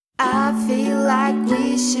I feel like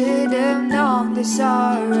we should have known this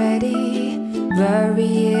already. Were we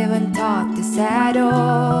even taught this at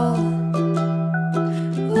all?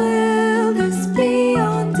 Will this be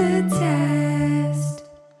on the test?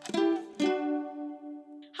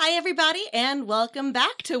 Hi, everybody, and welcome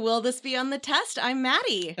back to Will This Be on the Test? I'm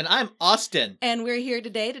Maddie. And I'm Austin. And we're here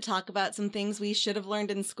today to talk about some things we should have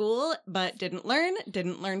learned in school, but didn't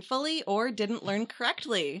learn fully, or didn't learn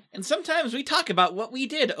correctly. And sometimes we talk about what we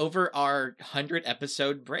did over our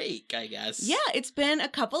 100-episode break, I guess. Yeah, it's been a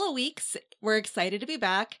couple of weeks. We're excited to be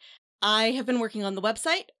back. I have been working on the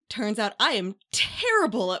website. Turns out I am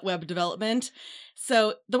terrible at web development.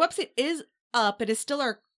 So the website is up. It is still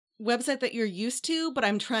our website that you're used to, but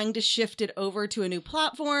I'm trying to shift it over to a new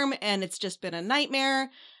platform, and it's just been a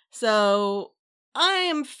nightmare. So I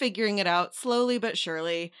am figuring it out slowly but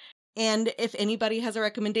surely. And if anybody has a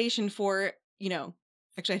recommendation for,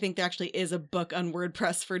 actually, I think there actually is a book on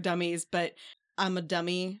WordPress for dummies, but I'm a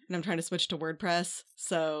dummy and I'm trying to switch to WordPress.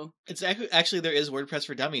 So It's actually there is WordPress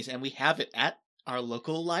for Dummies, and we have it at our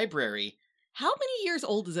local library. how many years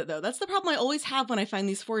old is it, though? That's the problem I always have when I find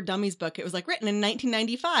these For Dummies book. It was written in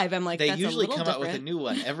 1995. I'm like, They that's usually a little come different. out with a new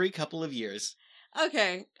one every couple of years.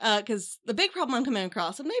 Okay, because the big problem I'm coming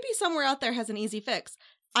across, and maybe somewhere out there has an easy fix,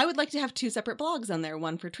 I would like to have two separate blogs on there,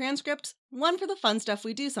 one for transcripts, one for the fun stuff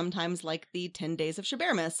we do sometimes, like the 10 Days of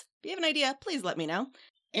Shabaramus. If you have an idea, please let me know.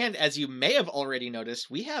 And as you may have already noticed,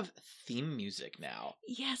 we have theme music now.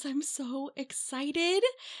 Yes, I'm so excited.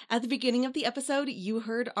 At the beginning of the episode, you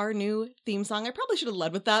heard our new theme song. I probably should have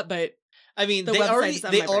led with that, but I mean, The they website's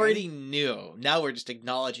on my brain. already knew. Now we're just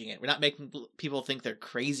acknowledging it. We're not making people think they're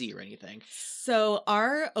crazy or anything. So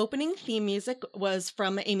our opening theme music was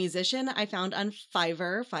from a musician I found on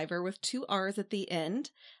Fiverr with 2 R's at the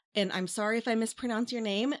end. And I'm sorry if I mispronounce your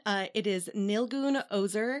name. It is Nilgun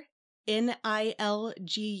Ozer, Nilgun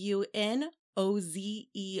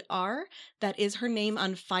Ozer. That is her name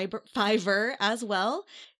on Fiverr as well.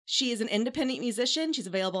 She is an independent musician. She's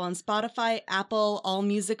available on Spotify, Apple, all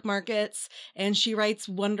music markets, and she writes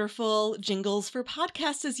wonderful jingles for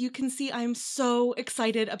podcasts. As you can see, I'm so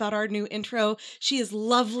excited about our new intro. She is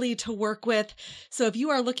lovely to work with. So if you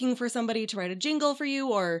are looking for somebody to write a jingle for you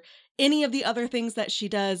or any of the other things that she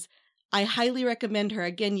does, I highly recommend her.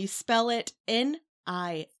 Again, you spell it Nilgunozer.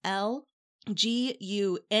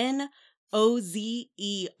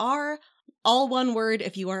 All one word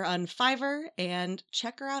if you are on Fiverr, and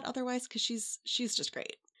check her out otherwise because she's just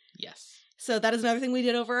great. Yes. So that is another thing we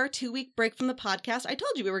did over our 2-week break from the podcast. I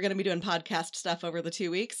told you we were going to be doing podcast stuff over the 2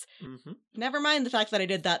 weeks. Mm-hmm. Never mind the fact that I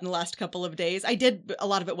did that in the last couple of days. A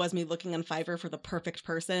lot of it was me looking on Fiverr for the perfect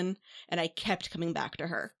person, and I kept coming back to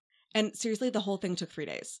her. And seriously, the whole thing took 3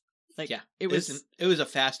 days. It was a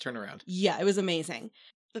fast turnaround. Yeah, it was amazing.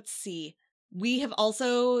 Let's see. We have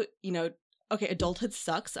also, okay, adulthood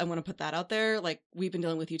sucks. I want to put that out there. We've been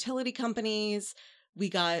dealing with utility companies.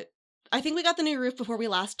 I think we got the new roof before we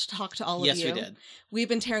last talked to all of you. Yes, we did. We've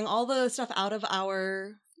been tearing all the stuff out of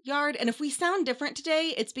our yard. And if we sound different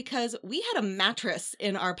today, it's because we had a mattress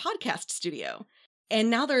in our podcast studio. And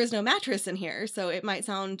now there is no mattress in here. So it might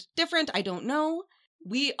sound different. I don't know.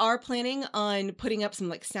 We are planning on putting up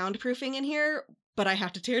some soundproofing in here, but I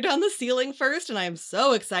have to tear down the ceiling first. And I am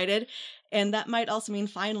so excited. And that might also mean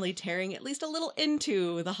finally tearing at least a little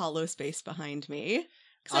into the hollow space behind me.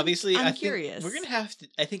 Obviously, I'm I think curious. I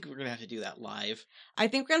think we're gonna have to do that live. I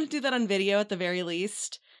think we're gonna do that on video at the very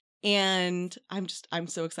least. And I'm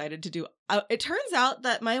so excited to do. It turns out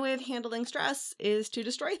that my way of handling stress is to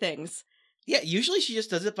destroy things. Yeah, usually she just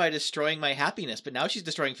does it by destroying my happiness, but now she's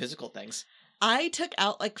destroying physical things. I took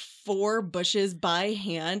out 4 bushes by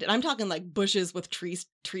hand, and I'm talking bushes with tree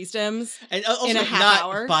stems. And also in a half not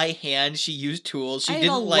hour. by hand. She used tools. She I had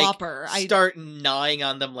didn't a lopper. start gnawing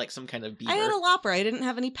on them like some kind of beaver. I had a lopper. I didn't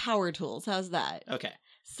have any power tools. How's that? Okay.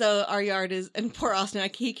 So our yard is, and poor Austin,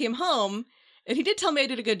 he came home, and he did tell me I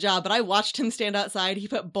did a good job, but I watched him stand outside. He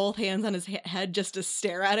put both hands on his head just to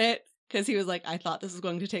stare at it, because he was like, I thought this was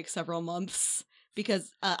going to take several months,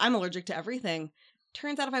 because I'm allergic to everything.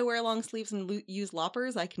 Turns out if I wear long sleeves and use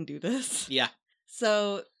loppers, I can do this. Yeah.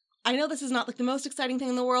 So I know this is not the most exciting thing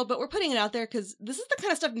in the world, but we're putting it out there because this is the kind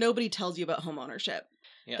of stuff nobody tells you about homeownership.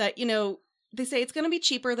 Yeah. That, they say it's going to be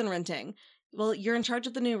cheaper than renting. Well, you're in charge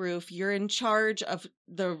of the new roof. You're in charge of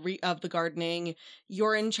the gardening.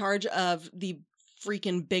 You're in charge of the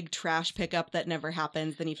freaking big trash pickup that never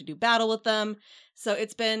happens. Then you have to do battle with them. So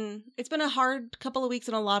it's been a hard couple of weeks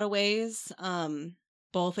in a lot of ways.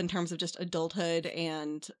 Both in terms of just adulthood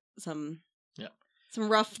and some some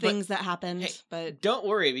rough things that happened, hey, but don't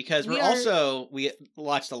worry, because we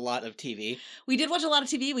watched a lot of TV. We did watch a lot of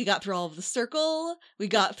TV. We got through all of The Circle.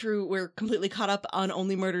 We're completely caught up on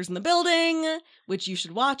Only Murders in the Building, which you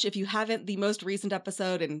should watch if you haven't. The most recent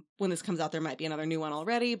episode, and when this comes out, there might be another new one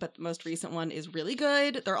already, but the most recent one is really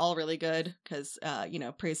good. They're all really good because,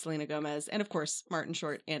 praise Selena Gomez, and of course, Martin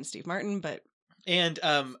Short and Steve Martin, And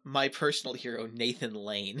my personal hero, Nathan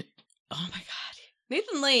Lane. Oh my God.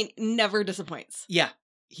 Nathan Lane never disappoints. Yeah,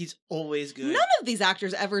 he's always good. None of these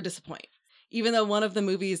actors ever disappoint. Even though one of the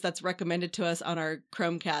movies that's recommended to us on our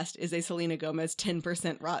Chromecast is a Selena Gomez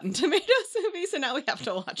 10% Rotten Tomatoes movie, so now we have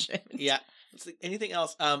to watch it. Yeah. Anything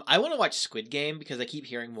else? I want to watch Squid Game because I keep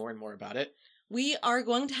hearing more and more about it. We are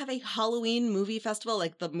going to have a Halloween movie festival,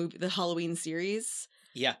 like the Halloween series.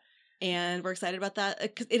 Yeah. And we're excited about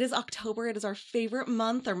that. It is October. It is our favorite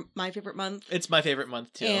month, or my favorite month. It's my favorite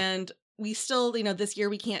month, too. And we still, this year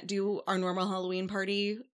we can't do our normal Halloween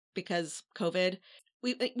party because COVID.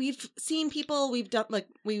 We've seen people. We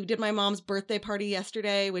did my mom's birthday party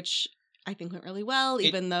yesterday, which I think went really well,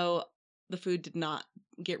 even though the food did not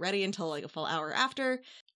get ready until like a full hour after.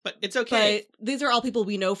 But it's okay. But these are all people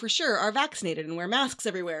we know for sure are vaccinated and wear masks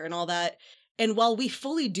everywhere and all that. And while we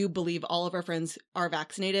fully do believe all of our friends are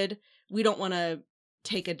vaccinated, we don't want to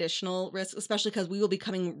take additional risks, especially because we'll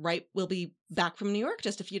be back from New York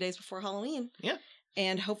just a few days before Halloween. Yeah.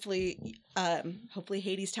 And hopefully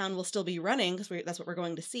Hadestown will still be running because that's what we're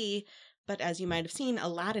going to see. But as you might have seen,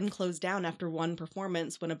 Aladdin closed down after one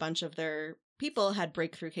performance when a bunch of their people had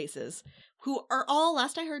breakthrough cases, who are all,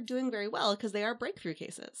 last I heard, doing very well because they are breakthrough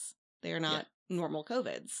cases. They are not normal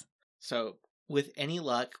COVIDs. So with any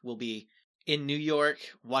luck, we'll be in New York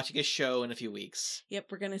watching a show in a few weeks. Yep,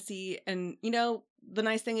 we're going to see. And, the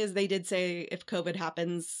nice thing is they did say if COVID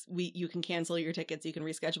happens, you can cancel your tickets, you can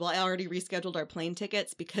reschedule. I already rescheduled our plane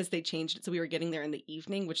tickets because they changed it. So we were getting there in the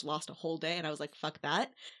evening, which lost a whole day. And I was like, fuck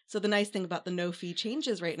that. So the nice thing about the no fee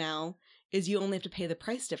changes right now is you only have to pay the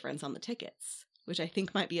price difference on the tickets, which I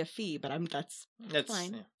think might be a fee, but that's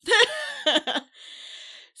fine. Yeah.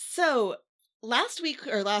 So last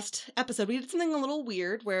episode, we did something a little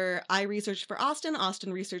weird where I researched for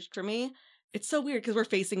Austin researched for me. It's so weird because we're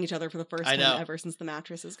facing each other for the first time ever since the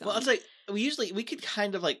mattress is gone. Well, it's like we could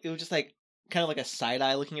kind of like, it was just like kind of like a side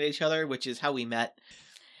eye looking at each other, which is how we met.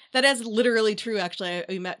 That is literally true. Actually,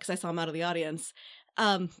 we met because I saw him out of the audience.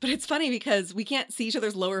 But it's funny because we can't see each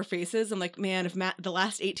other's lower faces. I'm like, man, if the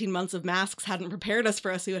last 18 months of masks hadn't prepared us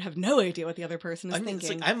for us, we would have no idea what the other person is thinking. It's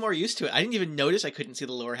like, I'm more used to it. I didn't even notice I couldn't see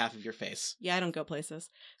the lower half of your face. Yeah, I don't go places.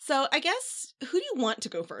 So I guess, who do you want to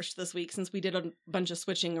go first this week since we did a bunch of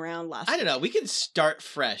switching around last week? I don't know. We can start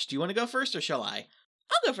fresh. Do you want to go first or shall I?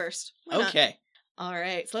 I'll go first. Why not? Okay. All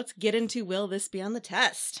right, so let's get into Will This Be on the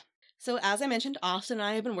Test? So as I mentioned, Austin and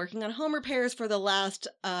I have been working on home repairs for the last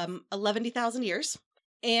 11,000 years.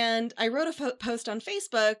 And I wrote a post on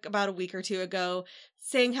Facebook about a week or two ago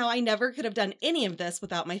saying how I never could have done any of this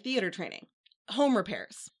without my theater training. Home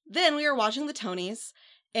repairs. Then we were watching the Tonys,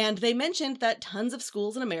 and they mentioned that tons of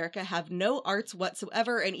schools in America have no arts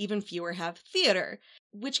whatsoever, and even fewer have theater,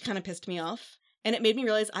 which kind of pissed me off. And it made me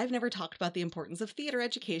realize I've never talked about the importance of theater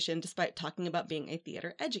education despite talking about being a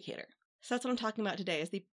theater educator. So that's what I'm talking about today, is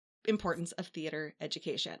the importance of theater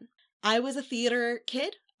education. I was a theater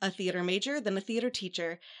kid, a theater major, then a theater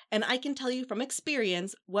teacher, and I can tell you from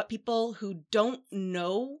experience what people who don't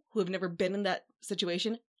know, who have never been in that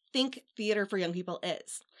situation, think theater for young people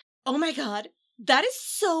is. Oh my God, that is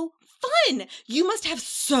so fun! You must have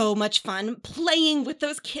so much fun playing with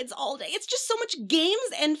those kids all day. It's just so much games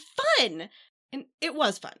and fun! And it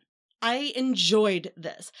was fun. I enjoyed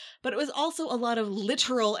this, but it was also a lot of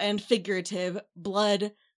literal and figurative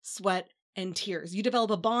blood, sweat, and tears. You develop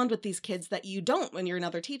a bond with these kids that you don't when you're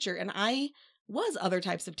another teacher, and I was other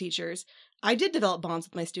types of teachers. I did develop bonds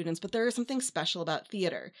with my students, but there is something special about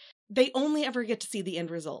theater. They only ever get to see the end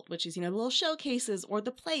result, which is, the little showcases or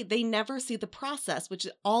the play. They never see the process, which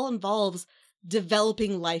all involves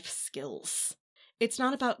developing life skills. It's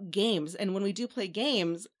not about games, and when we do play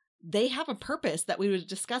games, they have a purpose that we would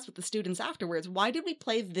discuss with the students afterwards. Why did we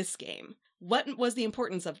play this game? What was the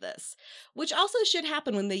importance of this? Which also should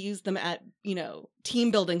happen when they use them at,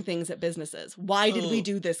 team building things at businesses. Why did we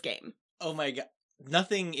do this game? Oh my God.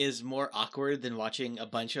 Nothing is more awkward than watching a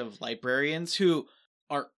bunch of librarians who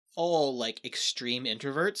are all like extreme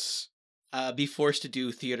introverts be forced to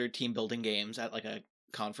do theater team building games at like a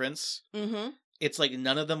conference. Mm-hmm. It's like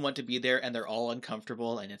none of them want to be there and they're all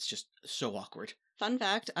uncomfortable and it's just so awkward. Fun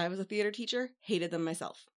fact, I was a theater teacher, hated them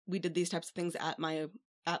myself. We did these types of things at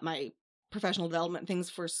my professional development things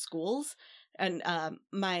for schools, and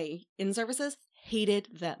my in-services, hated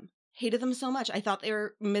them. hated them so much. I thought they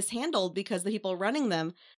were mishandled because the people running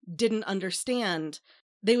them didn't understand.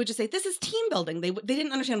 They would just say, this is team building. They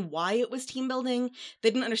didn't understand why it was team building. They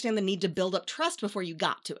didn't understand the need to build up trust before you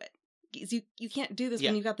got to it. You can't do this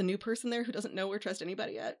when you've got the new person there who doesn't know or trust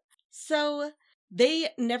anybody yet. So they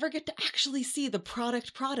never get to actually see the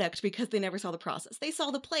product because they never saw the process. They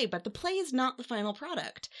saw the play, but the play is not the final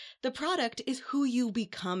product. The product is who you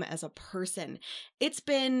become as a person. I've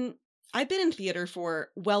been in theater for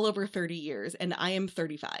well over 30 years, and I am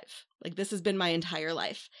 35. Like, this has been my entire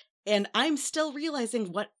life. And I'm still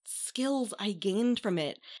realizing what skills I gained from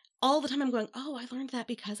it. All the time I'm going, oh, I learned that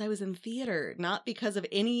because I was in theater, not because of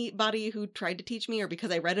anybody who tried to teach me or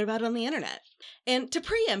because I read about it on the internet. And to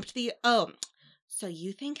preempt so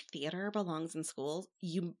you think theater belongs in schools?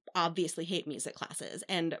 You obviously hate music classes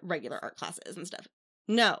and regular art classes and stuff.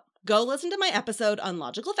 No, go listen to my episode on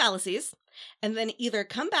logical fallacies and then either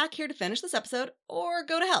come back here to finish this episode or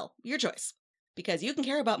go to hell. Your choice. Because you can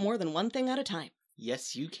care about more than one thing at a time.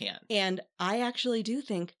 Yes, you can. And I actually do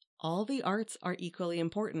think all the arts are equally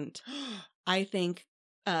important. I think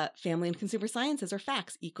family and consumer sciences or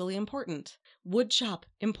facts equally important. Woodshop,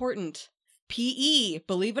 important. PE,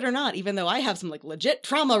 believe it or not, even though I have some like legit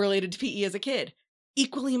trauma related to PE as a kid,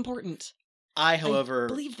 equally important. I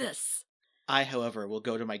believe this. I, however, will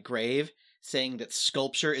go to my grave saying that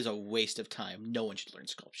sculpture is a waste of time. No one should learn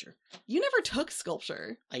sculpture. You never took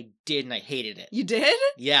sculpture. I did, and I hated it. You did?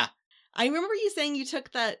 Yeah. I remember you saying you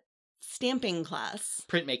took that stamping class.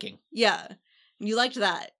 Printmaking. Yeah. You liked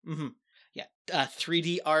that. Mm-hmm. Yeah.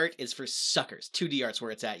 3D art is for suckers. 2D art's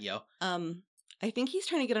where it's at, yo. I think he's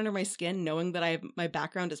trying to get under my skin knowing that my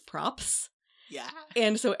background is props. Yeah.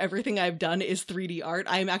 And so everything I've done is 3D art.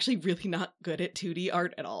 I'm actually really not good at 2D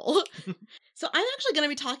art at all. So I'm actually going to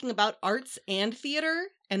be talking about arts and theater,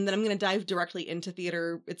 and then I'm going to dive directly into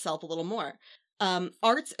theater itself a little more.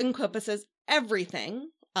 Arts encompasses everything.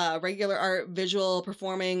 Regular art, visual,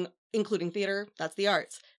 performing, including theater, that's the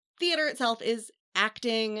arts. Theater itself is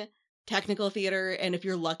acting, technical theater, and if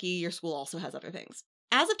you're lucky, your school also has other things.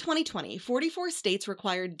 As of 2020, 44 states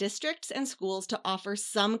required districts and schools to offer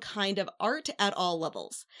some kind of art at all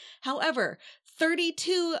levels. However,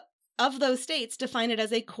 32 of those states define it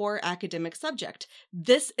as a core academic subject.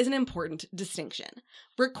 This is an important distinction.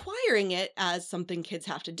 Requiring it as something kids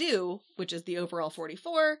have to do, which is the overall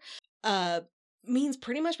 44, means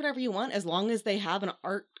pretty much whatever you want as long as they have an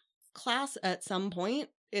art class at some point.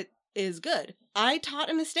 It is good. I taught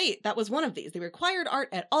in a state that was one of these. They required art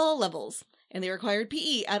at all levels, and they required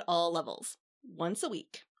PE at all levels. Once a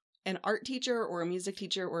week, an art teacher or a music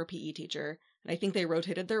teacher or a PE teacher, and I think they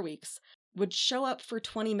rotated their weeks, would show up for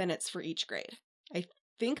 20 minutes for each grade. I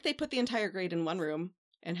think they put the entire grade in one room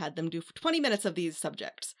and had them do 20 minutes of these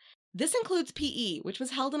subjects. This includes PE, which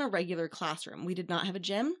was held in a regular classroom. We did not have a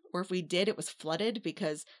gym, or if we did, it was flooded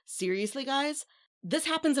because, seriously, guys, this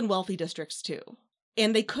happens in wealthy districts too.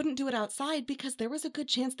 And they couldn't do it outside because there was a good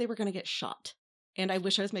chance they were going to get shot. And I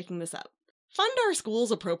wish I was making this up. Fund our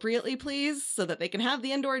schools appropriately, please, so that they can have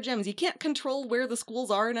the indoor gyms. You can't control where the schools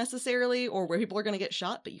are necessarily or where people are going to get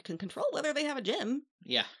shot, but you can control whether they have a gym.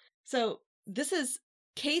 Yeah. So this is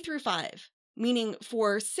K through 5. Meaning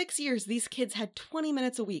for 6 years, these kids had 20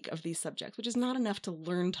 minutes a week of these subjects, which is not enough to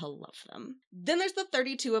learn to love them. Then there's the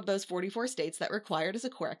 32 of those 44 states that required as a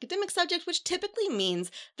core academic subject, which typically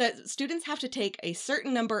means that students have to take a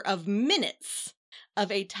certain number of minutes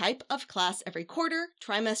of a type of class every quarter,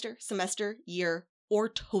 trimester, semester, year, or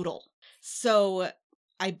total. So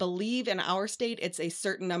I believe in our state, it's a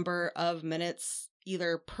certain number of minutes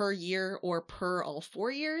either per year or per all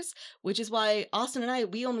 4 years, which is why Austin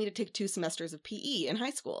and we only need to take 2 semesters of PE in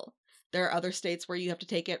high school. There are other states where you have to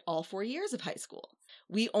take it all 4 years of high school.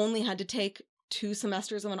 We only had to take 2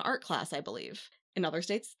 semesters of an art class, I believe. In other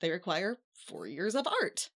states, they require 4 years of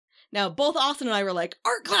art. Now, both Austin and I were like,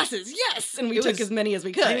 art classes, yes! And we took as many as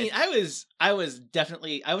we could. I mean, I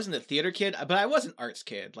wasn't a theater kid, but I was an arts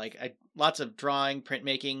kid. Like, lots of drawing,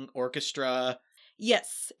 printmaking, orchestra.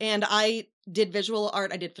 Yes, and I did visual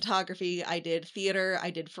art, I did photography, I did theater,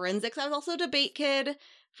 I did forensics. I was also a debate kid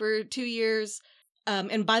for 2 years.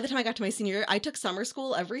 And by the time I got to my senior year, I took summer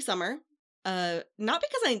school every summer. Not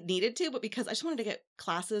because I needed to, but because I just wanted to get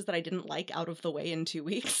classes that I didn't like out of the way in 2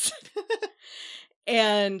 weeks.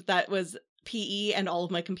 And that was PE and all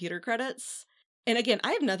of my computer credits. And again,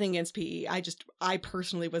 I have nothing against PE. I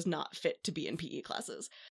personally was not fit to be in PE classes.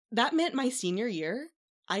 That meant my senior year,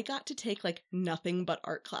 I got to take like nothing but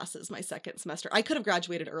art classes my second semester. I could have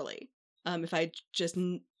graduated early. If I just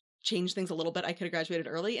changed things a little bit, I could have graduated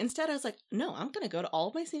early. Instead, I was like, no, I'm going to go to all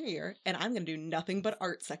of my senior year and I'm going to do nothing but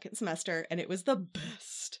art second semester. And it was the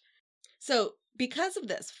best. So because of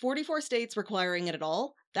this, 44 states requiring it at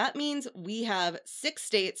all, that means we have 6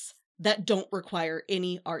 states that don't require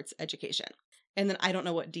any arts education. And then I don't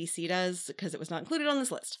know what DC does because it was not included on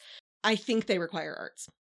this list. I think they require arts.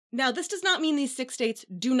 Now, this does not mean these 6 states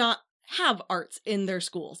do not have arts in their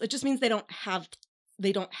schools. It just means they don't have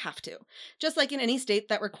to. Just like in any state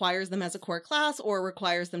that requires them as a core class or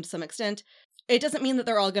requires them to some extent, it doesn't mean that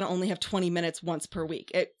they're all going to only have 20 minutes once per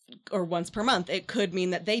week or once per month. It could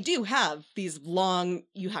mean that they do have these long,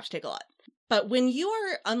 you have to take a lot. But when you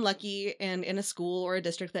are unlucky and in a school or a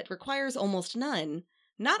district that requires almost none,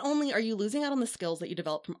 not only are you losing out on the skills that you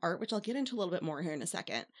develop from art, which I'll get into a little bit more here in a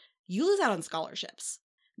second, you lose out on scholarships.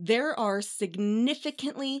 There are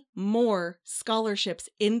significantly more scholarships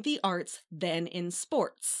in the arts than in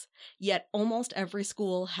sports, yet almost every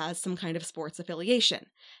school has some kind of sports affiliation.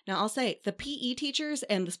 Now, I'll say the PE teachers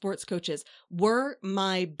and the sports coaches were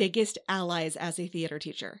my biggest allies as a theater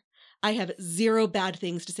teacher. I have 0 bad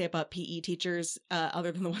things to say about PE teachers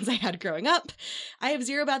other than the ones I had growing up. I have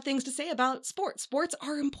 0 bad things to say about sports. Sports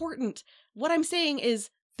are important. What I'm saying is,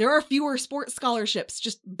 there are fewer sports scholarships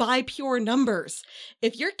just by pure numbers.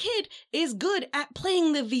 If your kid is good at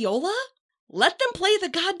playing the viola, let them play the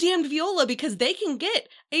goddamn viola because they can get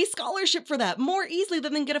a scholarship for that more easily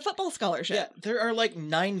than they can get a football scholarship. Yeah, there are like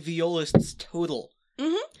 9 violists total.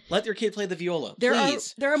 Mm-hmm. Let your kid play the viola.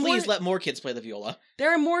 Please Let more kids play the viola.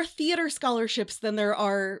 There are more theater scholarships than there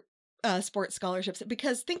are sports scholarships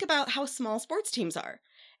because think about how small sports teams are.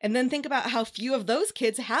 And then think about how few of those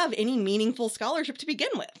kids have any meaningful scholarship to begin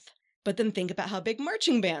with. But then think about how big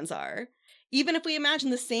marching bands are. Even if we imagine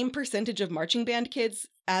the same percentage of marching band kids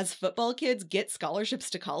as football kids get scholarships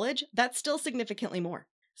to college, that's still significantly more.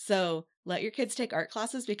 So let your kids take art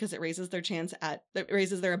classes because it raises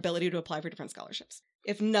their ability to apply for different scholarships.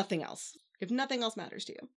 If nothing else matters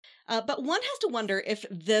to you. But one has to wonder if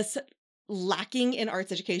this lacking in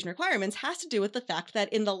arts education requirements has to do with the fact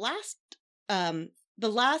that in the last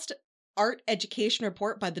art education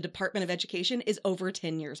report by the Department of Education is over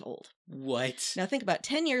 10 years old. What? Now think about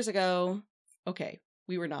 10 years ago. Okay,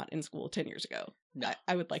 we were not in school 10 years ago. No.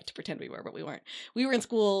 I would like to pretend we were, but we weren't. We were in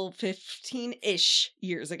school 15-ish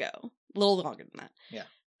years ago. A little longer than that. Yeah.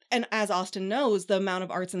 And as Austin knows, the amount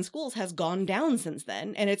of arts in schools has gone down since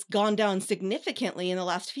then, and it's gone down significantly in the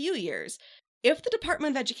last few years. If the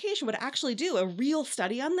Department of Education would actually do a real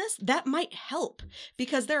study on this, that might help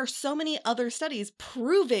because there are so many other studies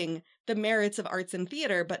proving the merits of arts and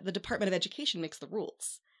theater, but the Department of Education makes the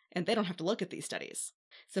rules and they don't have to look at these studies.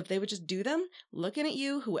 So if they would just do them, looking at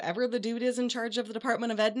you, whoever the dude is in charge of the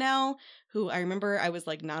Department of Ed now, who I remember I was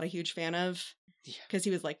like not a huge fan of because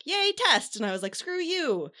he was like, yay, test. And I was like, screw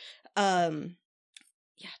you.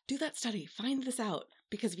 Do that study. Find this out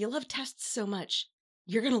because if you love tests so much,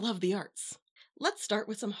 you're going to love the arts. Let's start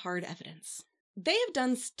with some hard evidence. They have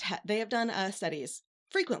done studies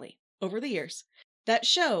frequently over the years that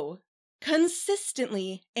show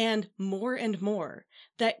consistently and more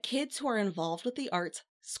that kids who are involved with the arts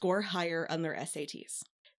score higher on their SATs.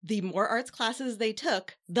 The more arts classes they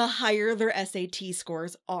took, the higher their SAT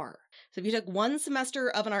scores are. So if you took 1 semester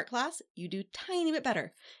of an art class, you do tiny bit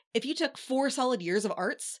better. If you took 4 solid years of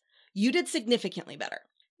arts, you did significantly better.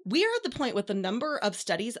 We are at the point with the number of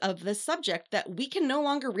studies of this subject that we can no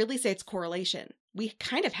longer really say it's correlation. We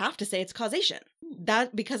kind of have to say it's causation.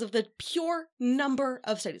 That because of the pure number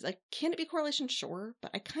of studies. Like, can it be correlation? Sure, but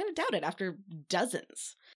I kind of doubt it after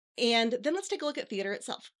dozens. And then let's take a look at theater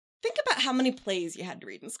itself. Think about how many plays you had to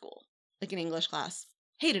read in school, like in English class.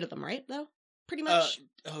 Hated them, right, though? Pretty much.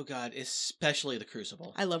 Oh, God, especially The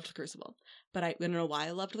Crucible. I loved The Crucible. But I don't know why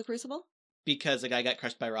I loved The Crucible. Because the guy got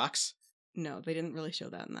crushed by rocks? No, they didn't really show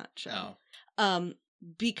that in that show. Oh.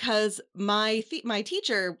 Because my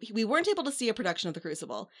teacher, we weren't able to see a production of The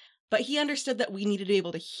Crucible, but he understood that we needed to be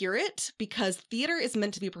able to hear it because theater is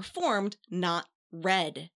meant to be performed, not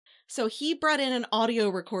read. So he brought in an audio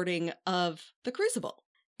recording of The Crucible,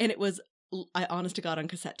 and it was, honest to God, on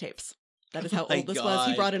cassette tapes. That is how old this was.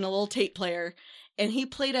 He brought in a little tape player, and he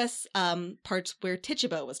played us parts where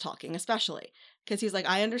Tituba was talking, especially. Because he's like,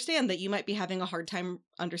 I understand that you might be having a hard time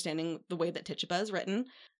understanding the way that Tituba is written.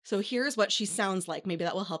 So here's what she sounds like. Maybe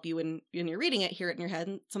that will help you when you're reading it, hear it in your head.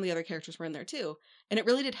 And some of the other characters were in there too. And it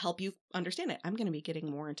really did help you understand it. I'm going to be getting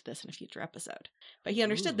more into this in a future episode. But he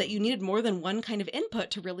understood that you needed more than one kind of input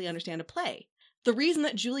to really understand a play. The reason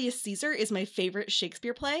that Julius Caesar is my favorite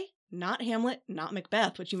Shakespeare play, not Hamlet, not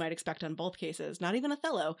Macbeth, which you might expect on both cases, not even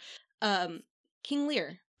Othello, King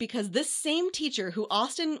Lear. Because this same teacher, who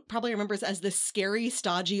Austin probably remembers as this scary,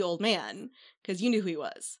 stodgy old man, because you knew who he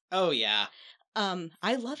was. Oh, yeah.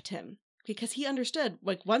 I loved him. because he understood,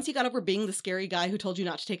 like, once he got over being the scary guy who told you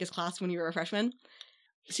not to take his class when you were a freshman,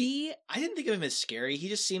 I didn't think of him as scary. He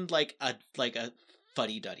just seemed like a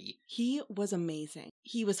fuddy-duddy. he was amazing.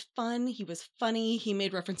 He was fun. He was funny. He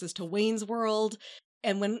made references to Wayne's World.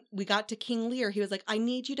 And when we got to King Lear, he was like, I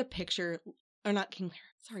need you to picture, or not King Lear,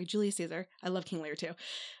 sorry, Julius Caesar. I love King Lear too.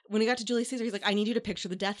 When he got to Julius Caesar, he's like, I need you to picture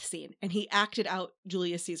the death scene. And he acted out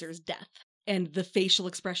Julius Caesar's death and the facial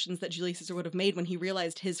expressions that Julius Caesar would have made when he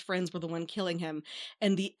realized his friends were the one killing him.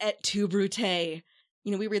 And the et tu, Brute. You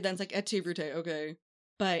know, we read that and it's like, et tu, Brute, okay.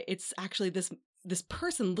 But it's actually this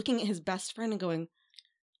person looking at his best friend and going,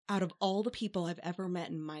 out of all the people I've ever met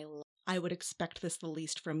in my life, I would expect this the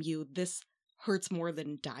least from you. This hurts more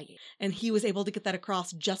than dying. And he was able to get that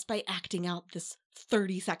across just by acting out this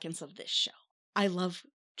 30 seconds of this show. I love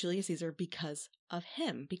Julius Caesar because of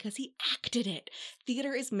him, because he acted it.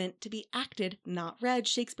 Theater is meant to be acted, not read.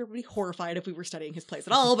 Shakespeare would be horrified if we were studying his plays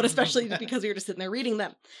at all, but especially because we were just sitting there reading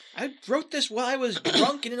them. I wrote this while I was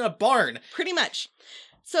drunk and in a barn. Pretty much.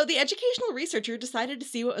 So the educational researcher decided to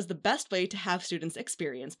see what was the best way to have students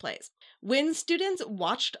experience plays. When students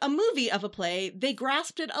watched a movie of a play, they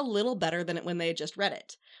grasped it a little better than when they had just read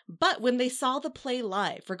it. But when they saw the play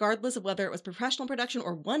live, regardless of whether it was professional production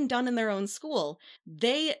or one done in their own school,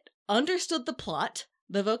 they understood the plot,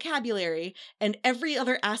 the vocabulary, and every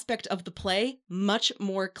other aspect of the play much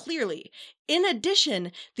more clearly. In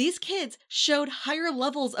addition, these kids showed higher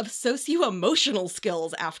levels of socio-emotional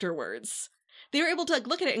skills afterwards. They were able to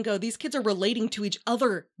look at it and go, these kids are relating to each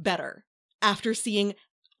other better after seeing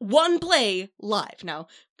one play live. Now,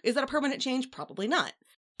 is that a permanent change? Probably not.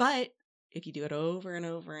 But if you do it over and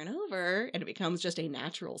over and over, and it becomes just a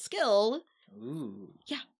natural skill. Ooh.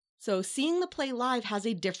 Yeah. So seeing the play live has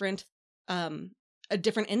a different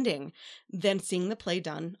ending than seeing the play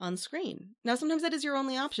done on screen. Now, sometimes that is your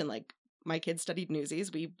only option. Like, my kids studied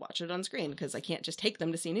Newsies. We watch it on screen because I can't just take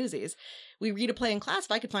them to see Newsies. We read a play in class.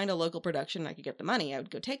 If I could find a local production and I could get the money, I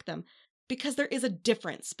would go take them. Because there is a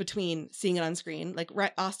difference between seeing it on screen. Like,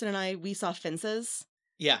 Austin and I, we saw Fences.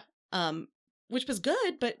 Yeah. Which was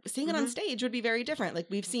good, but seeing it on stage would be very different. Like,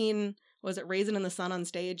 we've seen, was it Raisin in the Sun on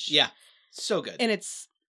stage? Yeah. So good. And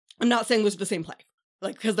I'm not saying those are the same play.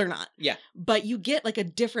 Like, because they're not. Yeah. But you get, like, a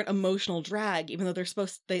different emotional drag, even though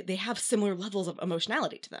they have similar levels of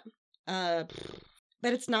emotionality to them.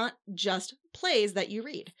 But it's not just plays that you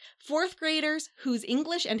read. Fourth graders whose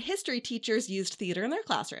English and history teachers used theater in their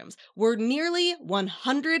classrooms were nearly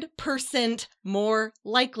 100% more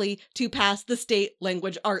likely to pass the state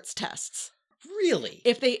language arts tests. Really?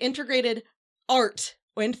 If they integrated art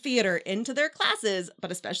and theater into their classes,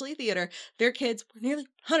 but especially theater, their kids were nearly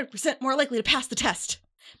 100% more likely to pass the test.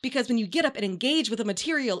 Because when you get up and engage with a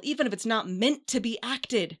material, even if it's not meant to be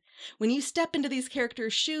acted, when you step into these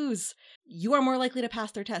characters' shoes, you are more likely to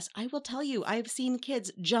pass their test. I will tell you, I've seen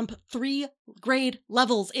kids jump 3 grade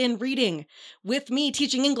levels in reading with me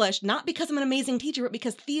teaching English, not because I'm an amazing teacher, but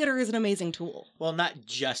because theater is an amazing tool. Well, not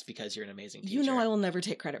just because you're an amazing teacher. You know I will never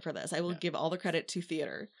take credit for this. I will give all the credit to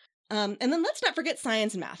theater. And then let's not forget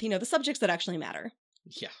science and math, the subjects that actually matter.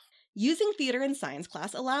 Yeah. Using theater in science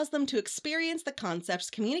class allows them to experience the concepts,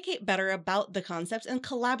 communicate better about the concepts, and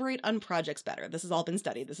collaborate on projects better. This has all been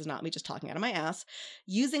studied. This is not me just talking out of my ass.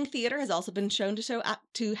 Using theater has also been shown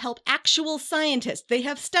to help actual scientists. They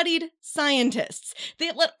have studied scientists. They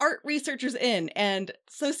have let art researchers in and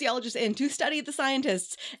sociologists in to study the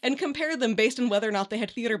scientists and compare them based on whether or not they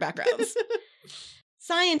had theater backgrounds.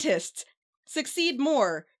 Scientists succeed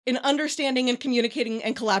more in understanding and communicating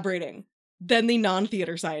and collaborating than the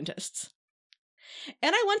non-theater scientists.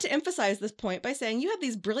 And I want to emphasize this point by saying you have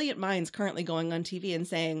these brilliant minds currently going on TV and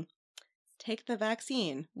saying, take the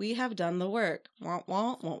vaccine. We have done the work. Wah,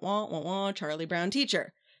 wah, wah, wah, wah, wah, Charlie Brown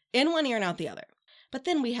teacher. In one ear and out the other. But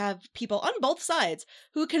then we have people on both sides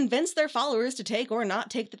who convince their followers to take or not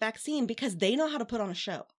take the vaccine because they know how to put on a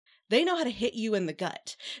show. They know how to hit you in the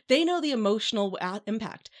gut. They know the emotional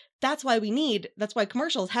impact. That's why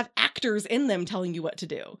commercials have actors in them telling you what to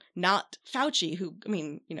do, not Fauci, who,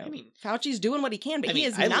 Fauci's doing what he can, but he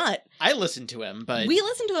is not. I listen to him, but... We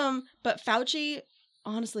listen to him, but Fauci,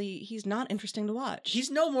 honestly, he's not interesting to watch.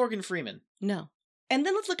 He's no Morgan Freeman. No. And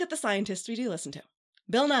then let's look at the scientists we do listen to.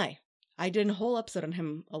 Bill Nye. I did a whole episode on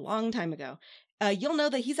him a long time ago. You'll know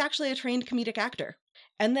that he's actually a trained comedic actor.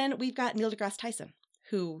 And then we've got Neil deGrasse Tyson,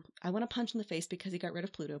 who I want to punch in the face because he got rid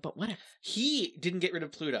of Pluto, but whatever. He didn't get rid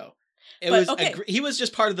of Pluto. He was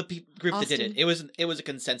just part of the group that did it. It was a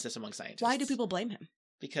consensus among scientists. Why do people blame him?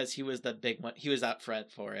 Because he was the big one. He was out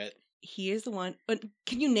front for it. He is the one. But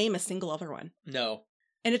can you name a single other one? No.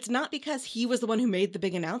 And it's not because he was the one who made the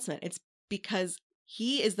big announcement. It's because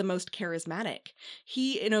He is the most charismatic.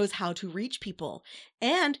 He knows how to reach people.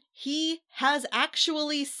 And he has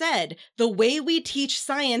actually said the way we teach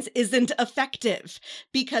science isn't effective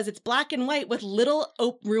because it's black and white with little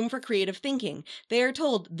room for creative thinking. They are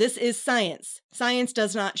told this is science. Science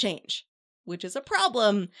does not change, which is a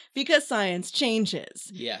problem because science changes.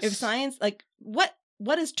 Yes. If science, like what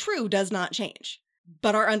is true does not change,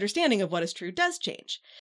 but our understanding of what is true does change.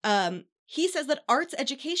 He says that arts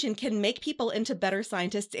education can make people into better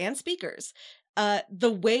scientists and speakers. The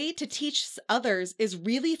way to teach others is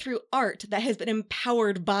really through art that has been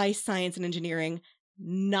empowered by science and engineering,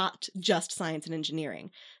 not just science and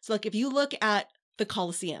engineering. So like if you look at the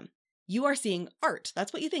Colosseum, you are seeing art.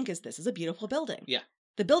 That's what you think is this is a beautiful building. Yeah.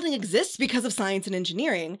 The building exists because of science and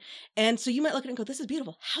engineering. And so you might look at it and go, this is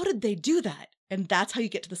beautiful. How did they do that? And that's how you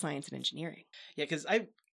get to the science and engineering. Yeah, because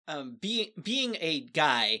being a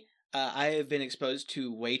guy, I have been exposed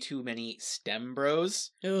to way too many STEM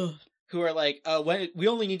bros Ugh. who are like, when we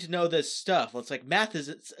only need to know this stuff. Well, it's like math is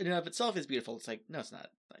in and of itself is beautiful. It's like, no, it's not.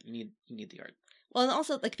 You need the art. Well, and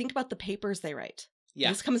also like think about the papers they write. Yeah.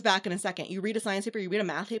 This comes back in a second. You read a science paper, you read a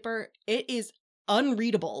math paper, it is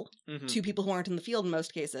unreadable to people who aren't in the field in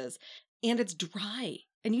most cases, and it's dry.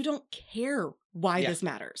 And you don't care why this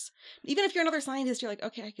matters. Even if you're another scientist, you're like,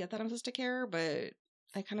 okay, I get that I'm supposed to care, but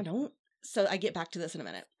I kind of don't. So I get back to this in a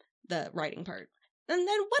minute, the writing part. And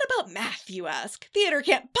then what about math, you ask? Theater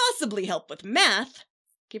can't possibly help with math.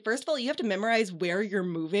 Okay, first of all, you have to memorize where you're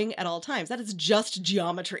moving at all times. That is just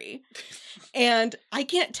geometry. And I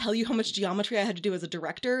can't tell you how much geometry I had to do as a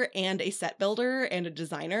director and a set builder and a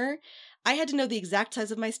designer. I had to know the exact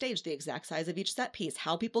size of my stage, the exact size of each set piece,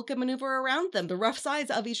 how people could maneuver around them, the rough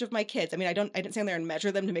size of each of my kids. I mean, I didn't stand there and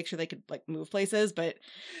measure them to make sure they could like move places, but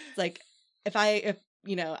it's like if I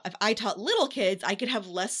taught little kids, I could have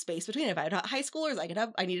less space between. If I taught high schoolers,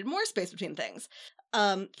 I needed more space between things.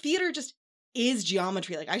 Theater just is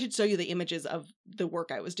geometry. Like I should show you the images of the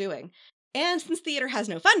work I was doing. And since theater has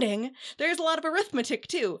no funding, there's a lot of arithmetic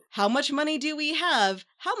too. How much money do we have?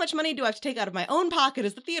 How much money do I have to take out of my own pocket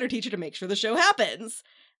as the theater teacher to make sure the show happens?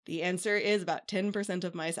 The answer is about 10%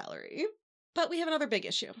 of my salary. But we have another big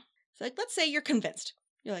issue. So like, let's say you're convinced.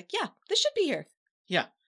 You're like, yeah, this should be here. Yeah.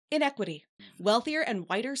 Inequity. Wealthier and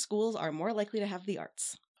whiter schools are more likely to have the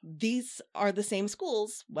arts. These are the same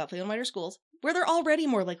schools, wealthier and whiter schools, where they're already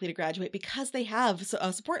more likely to graduate because they have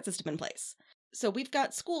a support system in place. So we've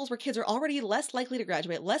got schools where kids are already less likely to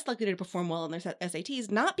graduate, less likely to perform well in their SATs,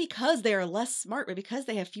 not because they are less smart, but because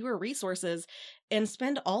they have fewer resources and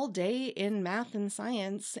spend all day in math and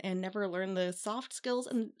science and never learn the soft skills.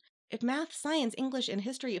 And if math, science, English, and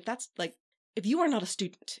history, if you are not a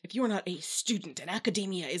student, and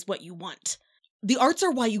academia is what you want, the arts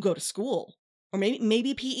are why you go to school, or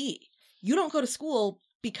maybe PE. You don't go to school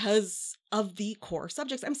because of the core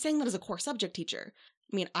subjects. I'm saying that as a core subject teacher.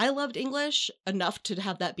 I mean, I loved English enough to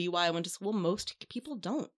have that be why I went to school. Most people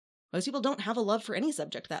don't. Most people don't have a love for any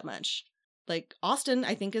subject that much. Like Austin,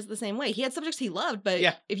 I think, is the same way. He had subjects he loved, but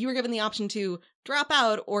if you were given the option to drop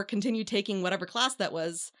out or continue taking whatever class that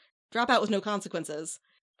was, drop out with no consequences,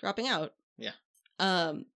 dropping out. Yeah.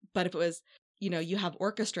 But if it was, you have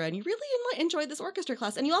orchestra and you really enjoyed this orchestra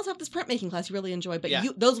class, and you also have this printmaking class you really enjoy, but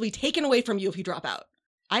those will be taken away from you if you drop out.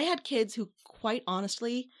 I had kids who, quite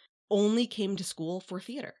honestly, only came to school for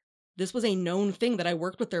theater. This was a known thing that I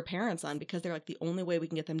worked with their parents on because they're like, the only way we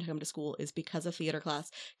can get them to come to school is because of theater class.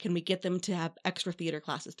 Can we get them to have extra theater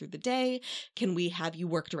classes through the day? Can we have you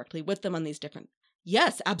work directly with them on these different?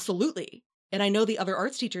 Yes, absolutely. And I know the other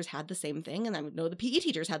arts teachers had the same thing, and I know the PE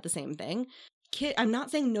teachers had the same thing. I'm not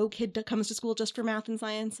saying no kid comes to school just for math and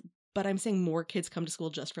science, but I'm saying more kids come to school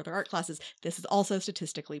just for their art classes. This is also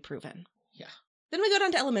statistically proven. Yeah. Then we go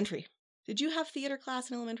down to elementary. Did you have theater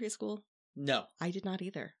class in elementary school? No. I did not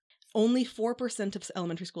either. Only 4% of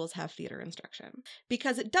elementary schools have theater instruction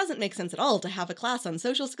because it doesn't make sense at all to have a class on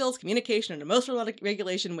social skills, communication, and emotional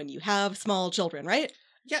regulation when you have small children, right?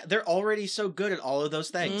 Yeah, they're already so good at all of those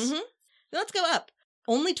things. Mm-hmm. Let's go up.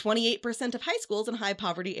 Only 28% of high schools in high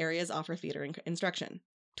poverty areas offer theater instruction.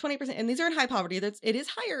 20%, and these are in high poverty. It is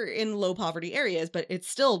higher in low poverty areas, but it's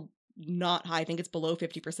still not high. I think it's below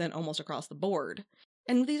 50% almost across the board.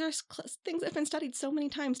 And these are things that have been studied so many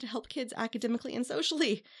times to help kids academically and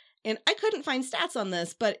socially. And I couldn't find stats on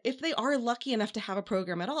this, but if they are lucky enough to have a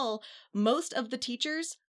program at all, most of the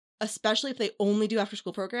teachers, especially if they only do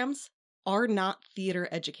after-school programs, are not theater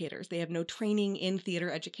educators. They have no training in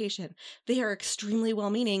theater education. They are extremely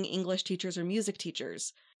well-meaning English teachers or music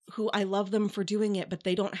teachers who I love them for doing it, but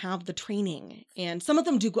they don't have the training. And some of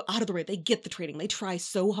them do go out of the way. They get the training. They try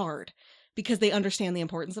so hard because they understand the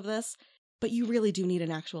importance of this. but you really do need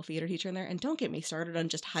an actual theater teacher in there. And don't get me started on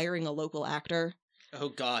just hiring a local actor. Oh,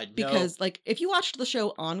 God, no. Because, like, if you watched the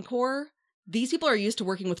show Encore, these people are used to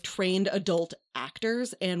working with trained adult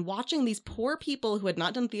actors, and watching these poor people who had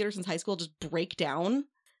not done theater since high school just break down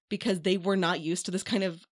because they were not used to this kind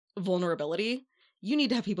of vulnerability. You need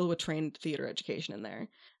to have people with trained theater education in there.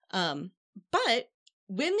 But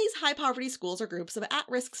when these high poverty schools or groups of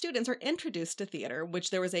at-risk students are introduced to theater, which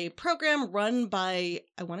there was a program run by,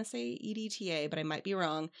 I want to say EDTA, but I might be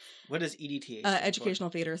wrong. What is EDTA stand for? Educational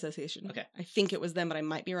Theater Association. Okay. I think it was them, but I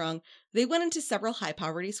might be wrong. They went into several high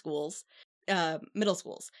poverty schools, middle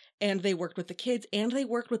schools, and they worked with the kids and they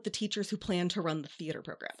worked with the teachers who planned to run the theater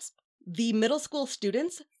programs. The middle school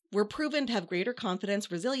students were proven to have greater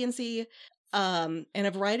confidence, resiliency, and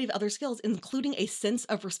a variety of other skills, including a sense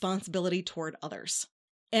of responsibility toward others.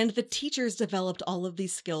 And the teachers developed all of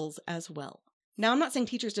these skills as well. Now, I'm not saying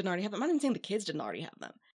teachers didn't already have them. I'm not even saying the kids didn't already have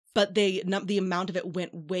them. But the amount of it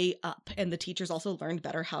went way up, and the teachers also learned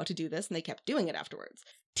better how to do this, and they kept doing it afterwards.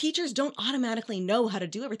 Teachers don't automatically know how to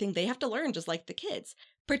do everything. They have to learn just like the kids.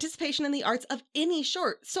 Participation in the arts of any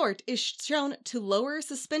sort is shown to lower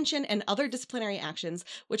suspension and other disciplinary actions,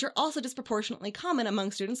 which are also disproportionately common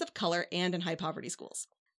among students of color and in high poverty schools.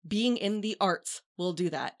 Being in the arts will do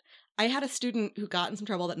that. I had a student who got in some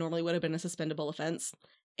trouble that normally would have been a suspendable offense,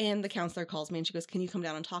 and the counselor calls me and she goes, "Can you come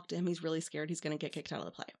down and talk to him? He's really scared he's going to get kicked out of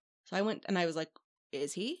the play." So I went and I was like,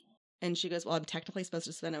 "Is he?" And she goes, "Well, I'm technically supposed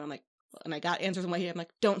to suspend him." I'm like, and I got answers on my head. I'm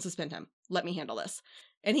like, "Don't suspend him. Let me handle this."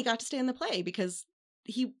 And he got to stay in the play because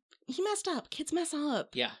he messed up. Kids mess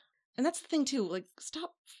up. Yeah. And that's the thing too. Like,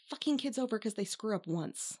 stop fucking kids over because they screw up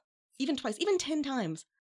once, even twice, even 10 times.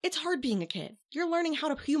 It's hard being a kid. You're learning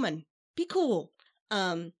how to human. Be cool.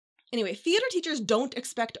 Anyway, theater teachers don't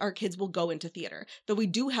expect our kids will go into theater, though we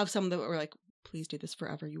do have some that were like, "Please do this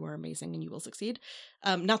forever. You are amazing and you will succeed."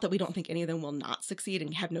 Not that we don't think any of them will not succeed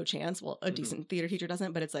and have no chance. Well, a decent theater teacher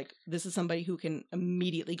doesn't, but it's like, this is somebody who can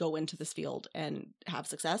immediately go into this field and have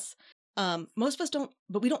success. Most of us don't,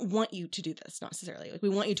 but we don't want you to do this, not necessarily. Like, we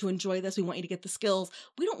want you to enjoy this. We want you to get the skills.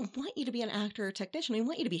 We don't want you to be an actor or technician. We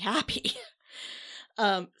want you to be happy.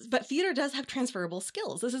 But theater does have transferable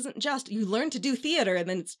skills. This isn't just you learn to do theater and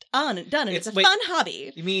then it's on and done and it's a fun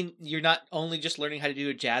hobby. You mean you're not only just learning how to do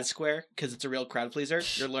a jazz square because it's a real crowd pleaser,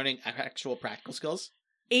 you're learning actual practical skills?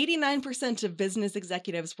 89% of business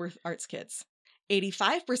executives were arts kids.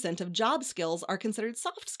 85% of job skills are considered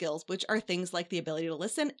soft skills, which are things like the ability to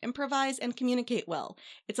listen, improvise, and communicate well.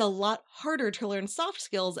 It's a lot harder to learn soft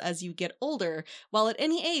skills as you get older, while at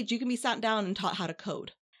any age you can be sat down and taught how to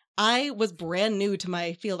code. I was brand new to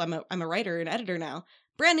my field. I'm a writer and editor now.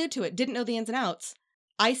 Brand new to it. Didn't know the ins and outs.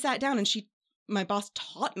 I sat down and my boss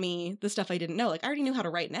taught me the stuff I didn't know. Like, I already knew how to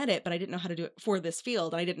write and edit, but I didn't know how to do it for this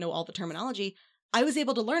field. And I didn't know all the terminology. I was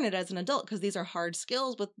able to learn it as an adult because these are hard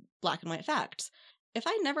skills with black and white facts. If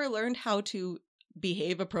I never learned how to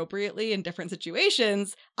behave appropriately in different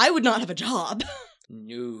situations, I would not have a job.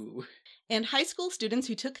 No. And high school students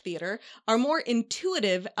who took theater are more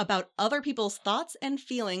intuitive about other people's thoughts and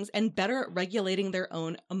feelings and better at regulating their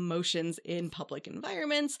own emotions in public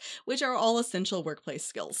environments, which are all essential workplace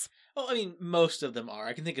skills. Well, I mean, most of them are.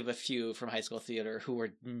 I can think of a few from high school theater who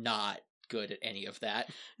were not good at any of that.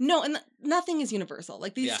 No, and nothing is universal.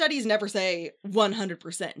 Like, these studies never say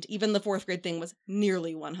 100%. Even the 4th grade thing was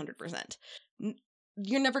nearly 100%.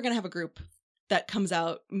 You're never going to have a group that comes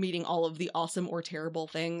out meeting all of the awesome or terrible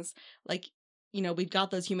things. Like, you know, we've got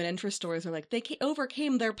those human interest stories where, like, they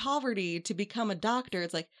overcame their poverty to become a doctor.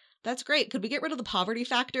 It's like, that's great. Could we get rid of the poverty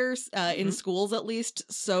factors in schools, at least,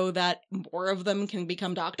 so that more of them can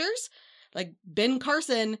become doctors? Like, Ben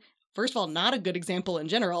Carson, first of all, not a good example in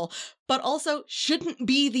general, but also shouldn't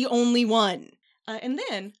be the only one. And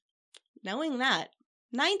then, knowing that,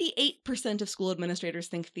 98% of school administrators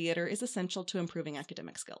think theater is essential to improving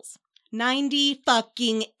academic skills.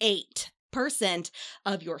 98%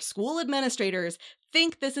 of your school administrators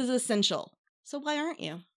think this is essential. So why aren't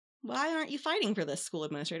you? Why aren't you fighting for this, school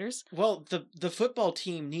administrators? Well, the football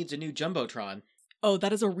team needs a new Jumbotron. Oh,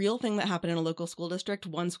 that is a real thing that happened in a local school district.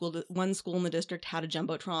 One school in the district had a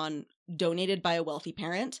Jumbotron donated by a wealthy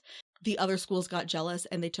parent. The other schools got jealous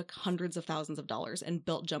and they took hundreds of thousands of dollars and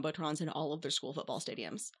built Jumbotrons in all of their school football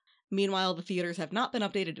stadiums. Meanwhile, the theaters have not been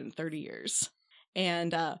updated in 30 years.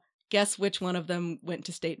 And guess which one of them went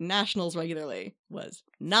to state and nationals regularly? Was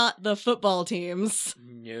not the football teams.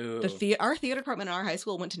 No. Our theater department in our high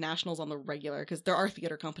school went to nationals on the regular because there are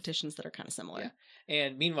theater competitions that are kind of similar. Yeah.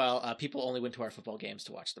 And meanwhile, people only went to our football games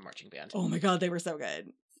to watch the marching band. Oh my God, they were so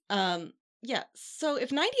good. Yeah. So if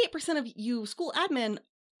 98% of you school admin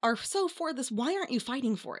are so for this, why aren't you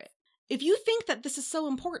fighting for it? If you think that this is so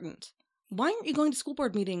important, Why aren't you going to school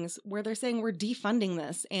board meetings where they're saying we're defunding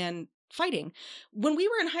this and fighting? When we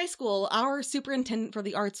were in high school, our superintendent for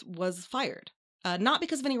the arts was fired. Not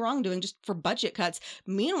because of any wrongdoing, just for budget cuts.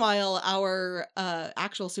 Meanwhile, our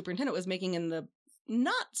actual superintendent was making in the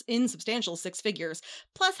not insubstantial 6 figures,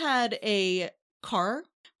 plus had a car,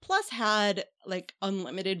 plus had like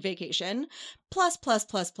unlimited vacation, plus.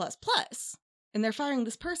 And they're firing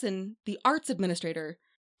this person, the arts administrator,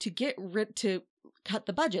 to cut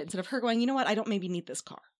the budget instead of her going, you know what, I don't maybe need this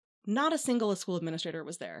car. Not a single school administrator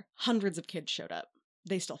was there. Hundreds of kids showed up.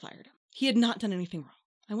 They still fired him. He had not done anything wrong.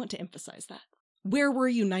 I want to emphasize that. Where were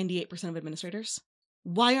you, 98% of administrators?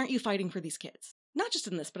 Why aren't you fighting for these kids? Not just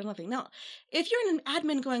in this, but in nothing. No. If you're in an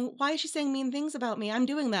admin going, why is she saying mean things about me? I'm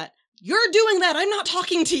doing that. You're doing that. I'm not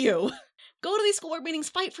talking to you. Go to these school board meetings.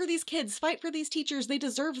 Fight for these kids. Fight for these teachers. They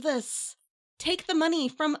deserve this. Take the money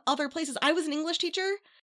from other places. I was an English teacher.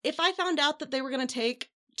 If I found out that they were going to take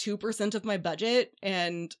 2% of my budget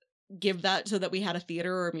and give that so that we had a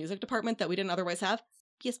theater or a music department that we didn't otherwise have,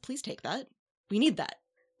 yes, please take that. We need that.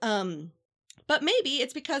 But maybe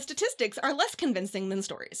it's because statistics are less convincing than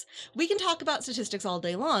stories. We can talk about statistics all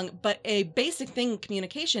day long, but a basic thing in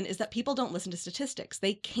communication is that people don't listen to statistics.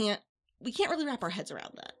 We can't really wrap our heads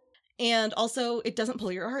around that. And also, it doesn't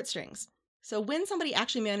pull your heartstrings. So when somebody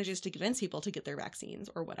actually manages to convince people to get their vaccines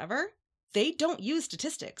or whatever, they don't use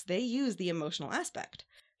statistics. They use the emotional aspect.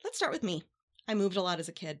 Let's start with me. I moved a lot as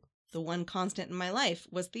a kid. The one constant in my life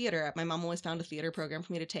was theater. My mom always found a theater program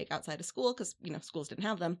for me to take outside of school because, schools didn't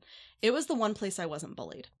have them. It was the one place I wasn't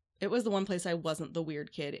bullied. It was the one place I wasn't the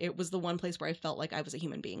weird kid. It was the one place where I felt like I was a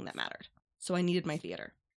human being that mattered. So I needed my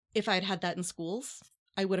theater. If I'd had that in schools,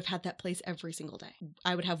 I would have had that place every single day.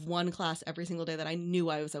 I would have one class every single day that I knew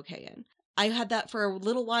I was okay in. I had that for a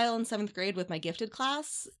little while in 7th grade with my gifted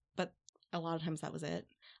class, but a lot of times that was it.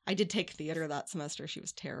 I did take theater that semester. She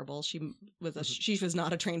was terrible. She was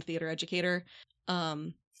not a trained theater educator.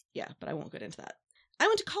 But I won't get into that. I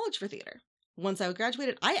went to college for theater. Once I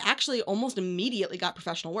graduated, I actually almost immediately got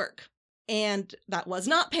professional work. And that was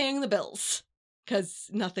not paying the bills because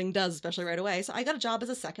nothing does, especially right away. So I got a job as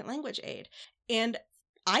a second language aide. And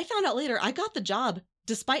I found out later I got the job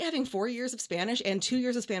despite having 4 years of Spanish and 2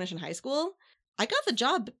 years of Spanish in high school. I got the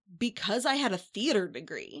job because I had a theater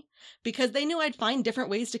degree, because they knew I'd find different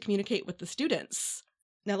ways to communicate with the students.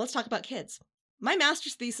 Now let's talk about kids. My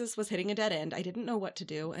master's thesis was hitting a dead end. I didn't know what to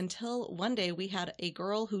do until one day we had a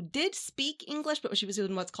girl who did speak English, but she was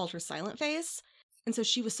doing what's called her silent face. And so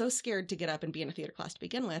she was so scared to get up and be in a theater class to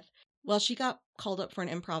begin with. Well, she got called up for an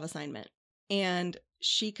improv assignment, and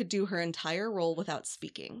she could do her entire role without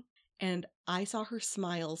speaking. And I saw her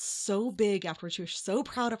smile so big afterwards. She was so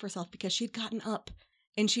proud of herself because she had gotten up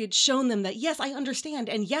and she had shown them that, yes, I understand.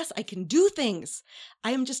 And yes, I can do things. I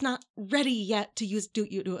am just not ready yet to do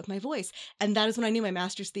it with my voice. And that is when I knew my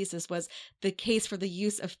master's thesis was the case for the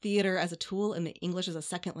use of theater as a tool in the English as a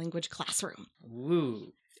second language classroom.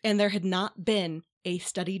 Woo. And there had not been a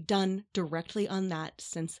study done directly on that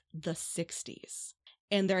since the 60s.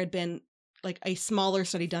 And there had been like a smaller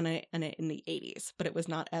study done in the 80s, but it was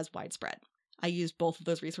not as widespread. I used both of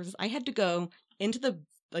those resources. I had to go into the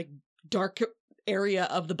dark area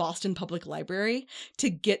of the Boston Public Library to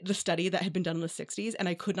get the study that had been done in the 60s, and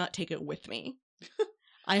I could not take it with me.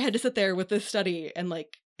 I had to sit there with this study, and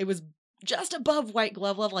it was just above white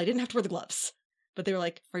glove level. I didn't have to wear the gloves, but they were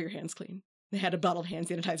like, "Are your hands clean?" They had a bottle of hand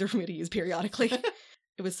sanitizer for me to use periodically.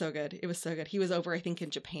 It was so good. It was so good. He was over, I think, in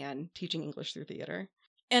Japan teaching English through theater.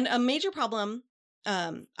 And a major problem,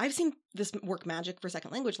 I've seen this work magic for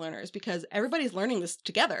second language learners because everybody's learning this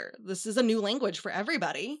together. This is a new language for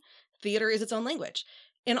everybody. Theater is its own language.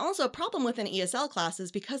 And also a problem with an ESL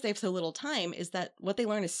classes, because they have so little time, is that what they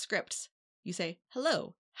learn is scripts. You say,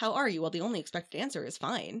 "Hello, how are you?" Well, the only expected answer is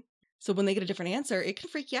fine. So when they get a different answer, it can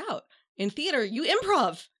freak you out. In theater, you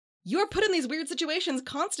improv. You are put in these weird situations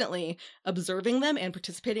constantly. Observing them and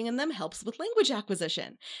participating in them helps with language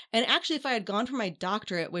acquisition. And actually, if I had gone for my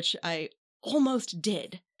doctorate, which I almost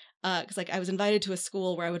did, because I was invited to a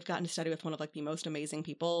school where I would have gotten to study with one of the most amazing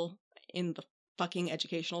people in the fucking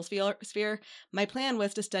educational sphere. My plan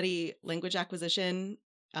was to study language acquisition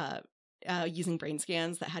using brain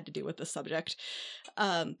scans that had to do with this subject.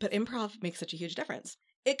 But improv makes such a huge difference.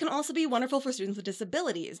 It can also be wonderful for students with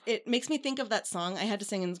disabilities. It makes me think of that song I had to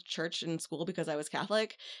sing in church and school because I was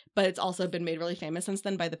Catholic, but it's also been made really famous since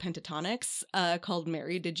then by the Pentatonics, called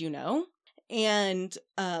 "Mary, Did You Know?" And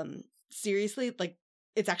seriously,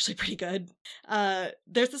 it's actually pretty good.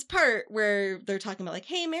 There's this part where they're talking about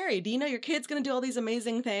 "Hey, Mary, do you know your kid's going to do all these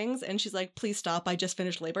amazing things?" And she's like, "Please stop, I just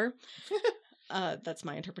finished labor." That's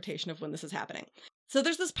my interpretation of when this is happening. So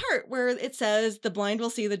there's this part where it says, the blind will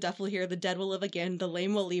see, the deaf will hear, the dead will live again, the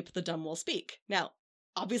lame will leap, the dumb will speak. Now,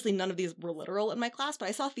 obviously none of these were literal in my class, but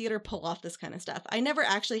I saw theater pull off this kind of stuff. I never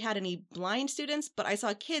actually had any blind students, but I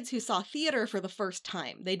saw kids who saw theater for the first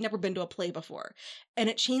time. They'd never been to a play before. And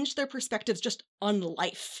it changed their perspectives just on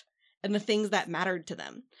life and the things that mattered to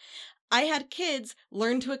them. I had kids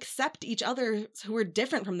learn to accept each other who were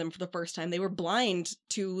different from them for the first time. They were blind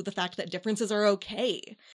to the fact that differences are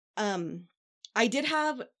okay. I did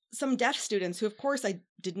have some deaf students who, of course, I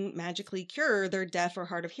didn't magically cure their deaf or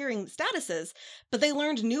hard of hearing statuses, but they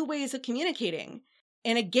learned new ways of communicating.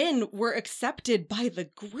 And again, were accepted by the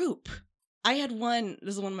group. I had one,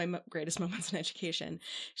 this is one of my greatest moments in education.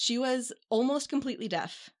 She was almost completely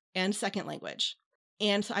deaf and second language.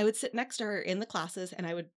 And so I would sit next to her in the classes and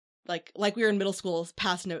I would, like we were in middle school,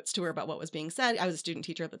 pass notes to her about what was being said. I was a student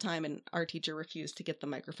teacher at the time and our teacher refused to get the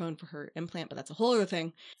microphone for her implant, but that's a whole other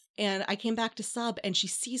thing. And I came back to sub and she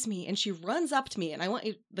sees me and she runs up to me. And I want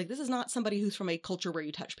you, like, this is not somebody who's from a culture where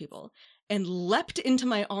you touch people, and leapt into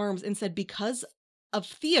my arms and said, because of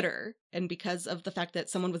theater and because of the fact that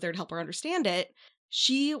someone was there to help her understand it,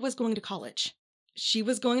 she was going to college. She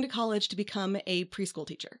was going to college to become a preschool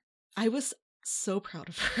teacher. I was so proud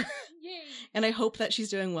of her. Yay. And I hope that she's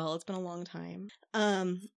doing well. It's been a long time.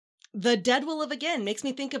 The dead will live again makes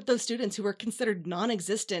me think of those students who were considered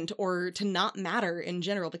non-existent or to not matter in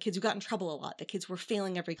general. The kids who got in trouble a lot. The kids who were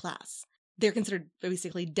failing every class. They're considered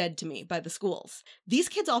basically dead to me by the schools. These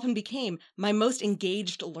kids often became my most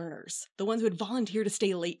engaged learners, the ones who would volunteer to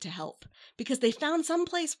stay late to help, because they found some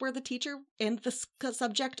place where the teacher and the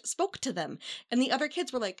subject spoke to them. And the other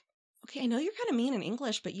kids were like, okay, I know you're kind of mean in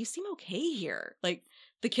English, but you seem okay here. Like,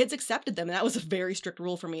 the kids accepted them. And that was a very strict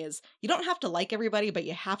rule for me, is you don't have to like everybody, but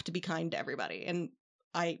you have to be kind to everybody. And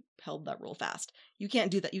I held that rule fast. You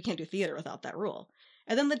can't do that. You can't do theater without that rule.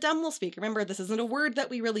 And then the dumb will speak. Remember, this isn't a word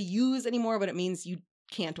that we really use anymore, but it means you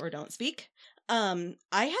can't or don't speak. I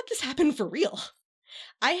had this happen for real.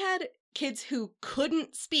 I had kids who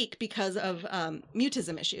couldn't speak because of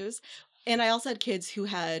mutism issues. And I also had kids who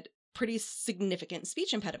had pretty significant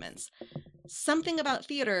speech impediments. Something about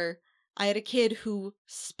theater, I had a kid who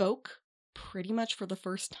spoke pretty much for the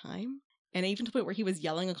first time, and even to the point where he was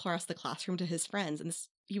yelling across the classroom to his friends, and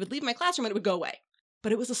he would leave my classroom and it would go away.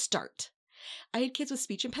 But it was a start. I had kids with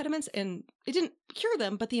speech impediments, and it didn't cure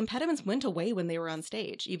them, but the impediments went away when they were on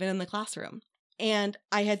stage, even in the classroom. And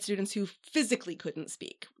I had students who physically couldn't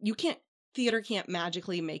speak. Theater can't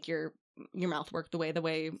magically make your mouth work the way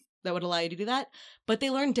that would allow you to do that, but they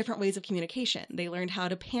learned different ways of communication. They learned how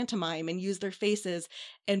to pantomime and use their faces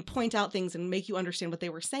and point out things and make you understand what they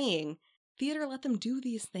were saying. Theater let them do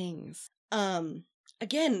these things.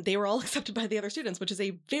 Again, they were all accepted by the other students, which is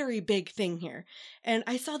a very big thing here. And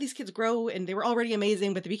I saw these kids grow, and they were already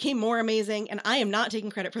amazing, but they became more amazing. And I am not taking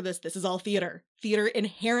credit for this. This is all theater. Theater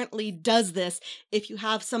inherently does this if you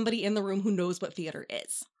have somebody in the room who knows what theater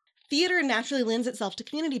is. Theater naturally lends itself to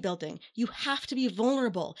community building. You have to be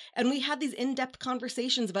vulnerable. And we had these in-depth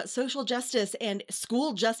conversations about social justice and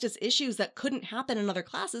school justice issues that couldn't happen in other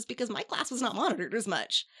classes because my class was not monitored as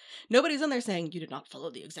much. Nobody's in there saying, you did not follow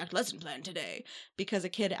the exact lesson plan today. Because a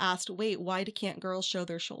kid asked, wait, why can't girls show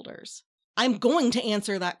their shoulders? I'm going to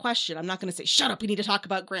answer that question. I'm not going to say, shut up, we need to talk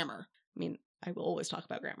about grammar. I mean, I will always talk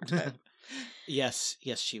about grammar. But... Yes,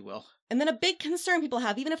 she will. And then a big concern people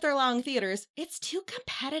have, even if they're allowing theaters, it's too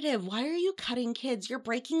competitive. Why are you cutting kids? You're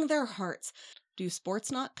breaking their hearts. Do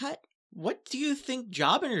sports not cut? What do you think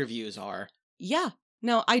job interviews are? Yeah.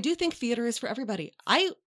 No, I do think theater is for everybody.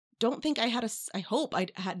 I don't think I hope I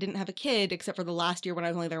didn't have a kid, except for the last year when I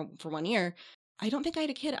was only there for 1 year. I don't think I had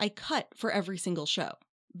a kid I cut for every single show.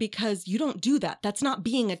 Because you don't do that. That's not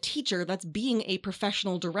being a teacher. That's being a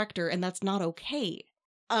professional director, and that's not okay.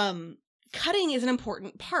 Cutting is an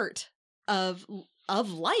important part of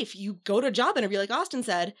life. You go to a job interview, like Austin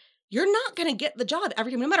said, you're not going to get the job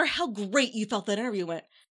every time, no matter how great you thought that interview went.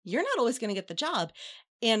 You're not always going to get the job.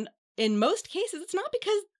 And in most cases, it's not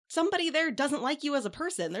because somebody there doesn't like you as a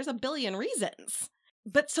person. There's a billion reasons.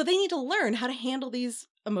 But so they need to learn how to handle these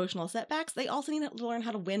emotional setbacks. They also need to learn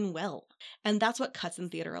how to win well. And that's what cuts in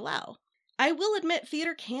theater allow. I will admit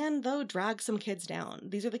theater can, though, drag some kids down.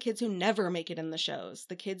 These are the kids who never make it in the shows.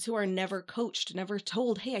 The kids who are never coached, never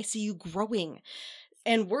told, hey, I see you growing.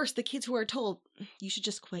 And worse, the kids who are told, you should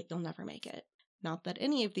just quit, you'll never make it. Not that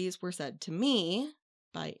any of these were said to me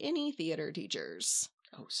by any theater teachers.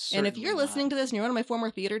 Oh, and if you're listening to this and you're one of my former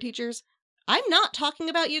theater teachers, I'm not talking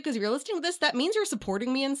about you because if you're listening to this, that means you're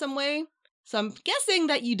supporting me in some way. So I'm guessing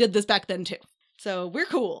that you did this back then too. So we're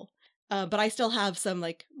cool. But I still have some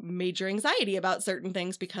major anxiety about certain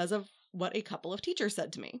things because of what a couple of teachers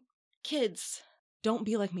said to me. Kids, Don't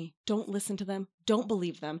be like me. Don't listen to them. Don't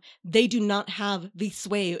believe them. They do not have the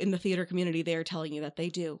sway in the theater community they are telling you that they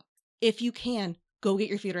do. If you can, go get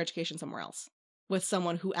your theater education somewhere else with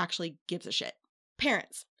someone who actually gives a shit.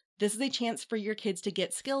 Parents, this is a chance for your kids to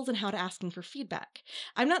get skills in how to ask them for feedback.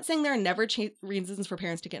 I'm not saying there are never reasons for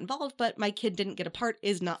parents to get involved, but my kid didn't get a part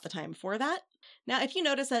is not the time for that. Now, if you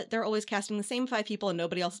notice that they're always casting the same 5 people and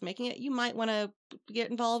nobody else is making it, you might want to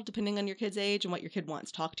get involved depending on your kid's age and what your kid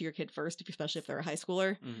wants. Talk to your kid first, especially if they're a high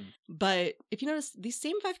schooler. Mm-hmm. But if you notice, these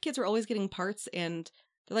same 5 kids are always getting parts, and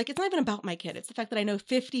they're like, it's not even about my kid. It's the fact that I know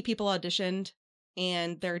 50 people auditioned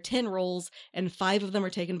and there are 10 roles and 5 of them are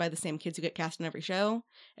taken by the same kids who get cast in every show,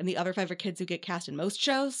 and the other 5 are kids who get cast in most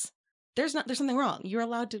shows. There's something wrong. You're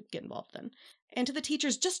allowed to get involved then. And to the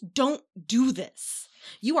teachers, just don't do this.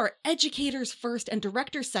 You are educators first and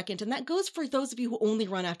directors second, and that goes for those of you who only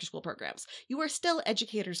run after-school programs. You are still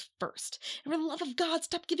educators first. And for the love of God,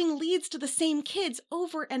 stop giving leads to the same kids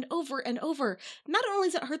over and over and over. Not only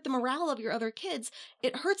does it hurt the morale of your other kids,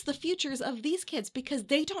 it hurts the futures of these kids because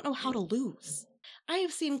they don't know how to lose. I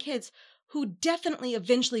have seen kids who definitely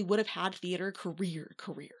eventually would have had theater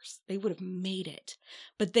careers. They would have made it.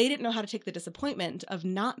 But they didn't know how to take the disappointment of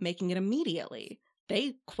not making it immediately.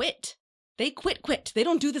 They quit. They quit. They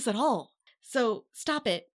don't do this at all. So stop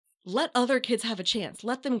it. Let other kids have a chance.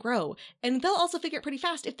 Let them grow. And they'll also figure it pretty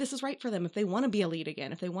fast if this is right for them, if they want to be a lead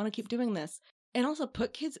again, if they want to keep doing this. And also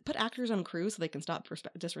put actors on crew so they can stop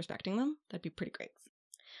disrespecting them. That'd be pretty great.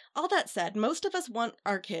 All that said, most of us want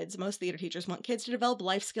our kids, most theater teachers want kids to develop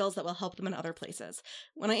life skills that will help them in other places.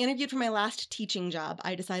 When I interviewed for my last teaching job,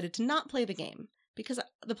 I decided to not play the game because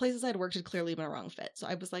the places I'd worked had clearly been a wrong fit. So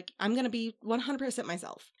I was like, I'm going to be 100%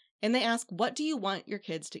 myself. And they asked, what skills do you want your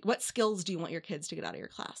kids to get out of your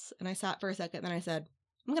class? And I sat for a second, and then I said,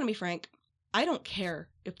 I'm going to be frank. I don't care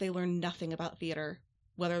if they learn nothing about theater,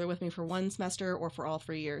 whether they're with me for 1 semester or for all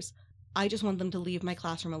 3 years. I just want them to leave my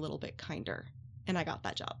classroom a little bit kinder. And I got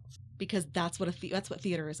that job because that's what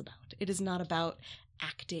theater is about. It is not about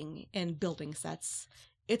acting and building sets.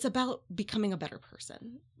 It's about becoming a better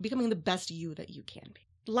person, becoming the best you that you can be.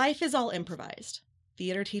 Life is all improvised.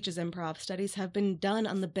 Theater teaches improv. Studies have been done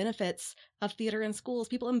on the benefits of theater in schools.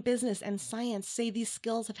 People in business and science say these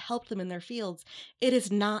skills have helped them in their fields. It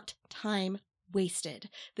is not time wasted.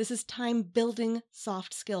 This is time building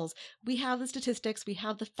soft skills. We have the statistics, we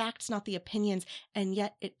have the facts, not the opinions, and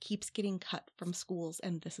yet it keeps getting cut from schools,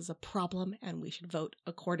 and this is a problem, and we should vote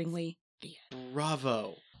accordingly. The end.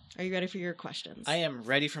 Bravo. Are you ready for your questions? I am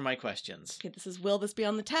ready for my questions. Okay, this is Will This Be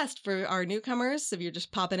on the Test for our newcomers. If you're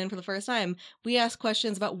just popping in for the first time, we ask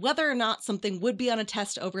questions about whether or not something would be on a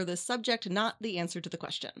test over this subject, not the answer to the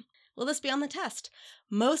question. Will this be on the test?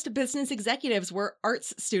 Most business executives were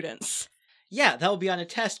arts students. Yeah, that will be on a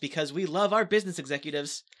test because we love our business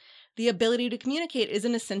executives. The ability to communicate is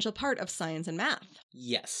an essential part of science and math.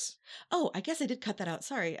 Yes. Oh, I guess I did cut that out.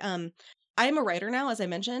 Sorry. I am a writer now, as I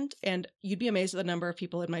mentioned, and you'd be amazed at the number of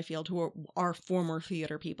people in my field who are former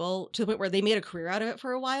theater people to the point where they made a career out of it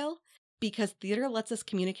for a while because theater lets us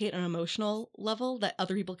communicate on an emotional level that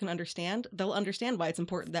other people can understand. They'll understand why it's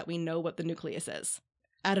important that we know what the nucleus is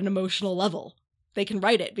at an emotional level. They can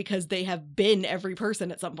write it because they have been every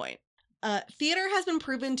person at some point. Theater has been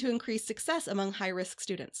proven to increase success among high-risk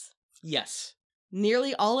students. Yes.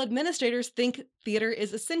 Nearly all administrators think theater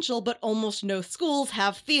is essential, but almost no schools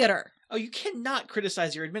have theater. Oh, you cannot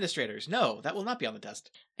criticize your administrators. No, that will not be on the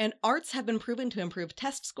test. And arts have been proven to improve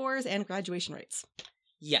test scores and graduation rates.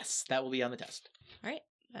 Yes, that will be on the test. All right,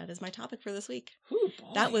 that is my topic for this week. Ooh,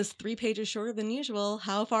 boy. That was 3 pages shorter than usual.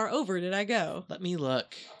 How far over did I go? Let me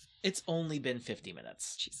look. It's only been 50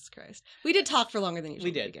 minutes. Jesus Christ. We did talk for longer than usual.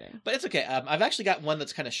 We did, but it's okay. I've actually got one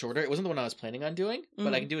that's kind of shorter. It wasn't the one I was planning on doing,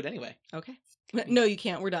 but I can do it anyway. Okay. No, you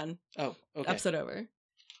can't. We're done. Oh, okay. Episode over.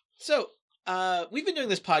 So, we've been doing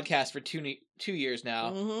this podcast for 2 years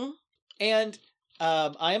now, and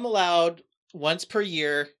I am allowed once per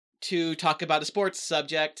year to talk about a sports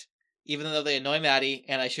subject, even though they annoy Maddie,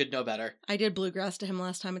 and I should know better. I did bluegrass to him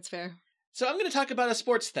last time. It's fair. So I'm going to talk about a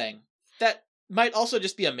sports thing that might also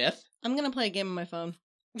just be a myth. I'm going to play a game on my phone.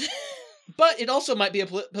 But it also might be a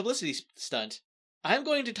publicity stunt. I'm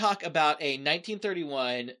going to talk about a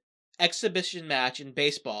 1931 exhibition match in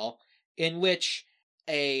baseball in which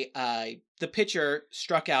the pitcher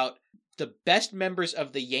struck out the best members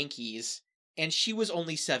of the Yankees, and she was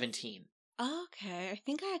only 17. Okay, I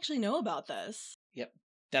think I actually know about this. Yep,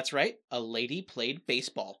 that's right. A lady played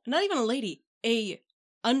baseball. Not even a lady. A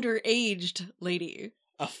underaged lady.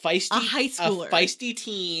 A high schooler. A feisty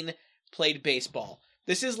teen played baseball.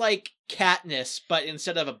 This is like Katniss, but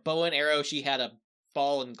instead of a bow and arrow, she had a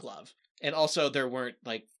ball and glove. And also there weren't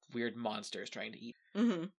like weird monsters trying to eat.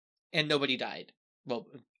 Mm-hmm. And nobody died. Well,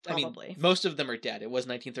 Probably. I mean, most of them are dead. It was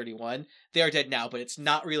 1931. They are dead now, but it's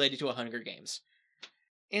not related to a Hunger Games.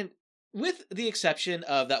 And with the exception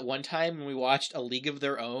of that one time when we watched A League of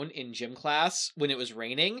Their Own in gym class when it was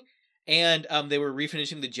raining, and they were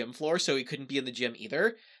refinishing the gym floor, so we couldn't be in the gym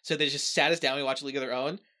either. So they just sat us down and we watched A League of Their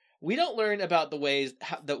Own. We don't learn about the ways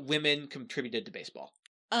that women contributed to baseball.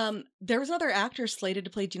 There was another actor slated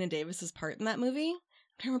to play Gina Davis's part in that movie.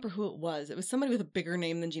 I can't remember who it was. It was somebody with a bigger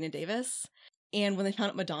name than Gina Davis. And when they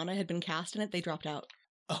found out Madonna had been cast in it, they dropped out.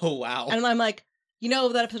 Oh, wow. And I'm like, you know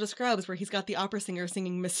that episode of Scrubs where he's got the opera singer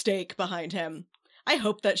singing Mistake behind him? I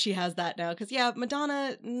hope that she has that now, because yeah,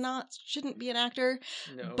 Madonna shouldn't be an actor.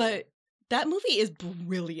 No. But that movie is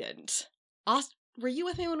brilliant. Were you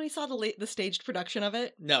with me when we saw the staged production of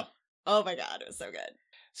it? No. Oh my god, it was so good.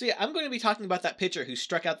 So yeah, I'm going to be talking about that pitcher who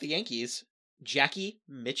struck out the Yankees, Jackie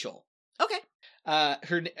Mitchell. Okay.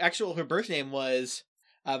 Her birth name was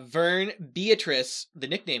Vern Beatrice. The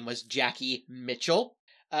nickname was Jackie Mitchell.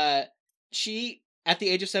 She, at the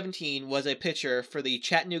age of 17, was a pitcher for the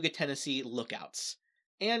Chattanooga, Tennessee Lookouts.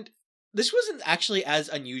 And this wasn't actually as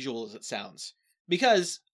unusual as it sounds.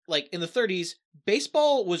 Because, like, in the 30s,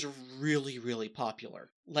 baseball was really, really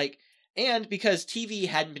popular. And because TV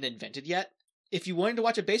hadn't been invented yet, if you wanted to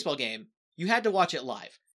watch a baseball game, you had to watch it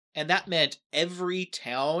live. And that meant every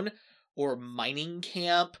town or mining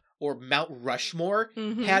camp or Mount Rushmore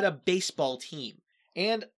had a baseball team.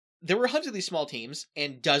 And there were hundreds of these small teams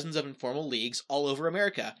and dozens of informal leagues all over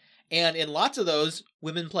America. And in lots of those,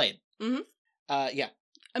 women played. Mm-hmm. Yeah.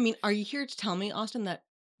 I mean, are you here to tell me, Austin, that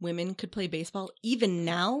women could play baseball even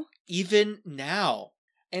now? Even now.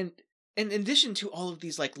 And in addition to all of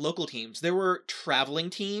these, like, local teams, there were traveling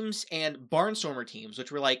teams and barnstormer teams,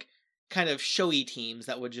 which were, like, kind of showy teams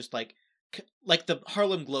that would just, like the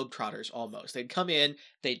Harlem Globetrotters almost. They'd come in,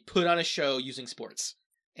 they'd put on a show using sports.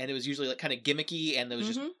 And it was usually, like, kind of gimmicky, and there was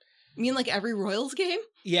just... You mean like every Royals game?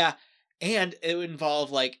 Yeah. And it would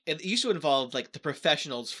involve, like... It used to involve, like, the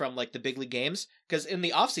professionals from, like, the big league games. Because in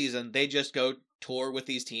the off-season, they just go tour with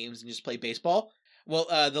these teams and just play baseball. Well,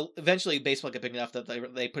 eventually baseball got big enough that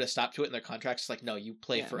they put a stop to it in their contracts. It's like, no, you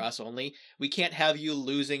play for us only. We can't have you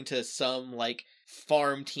losing to some, like,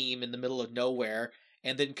 farm team in the middle of nowhere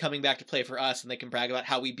and then coming back to play for us, and they can brag about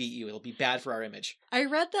how we beat you. It'll be bad for our image. I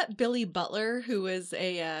read that Billy Butler, who was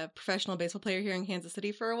a professional baseball player here in Kansas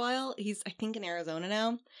City for a while, he's, I think, in Arizona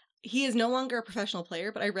now. He is no longer a professional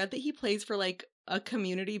player, but I read that he plays for, like, a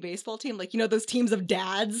community baseball team. Like, you know, those teams of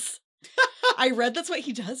dads? I read that's what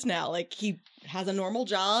he does now. Like, he has a normal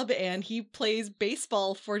job, and he plays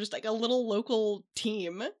baseball for just, like, a little local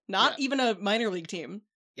team. Not even a minor league team.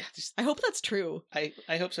 Yeah, I hope that's true. I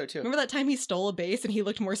hope so, too. Remember that time he stole a base and he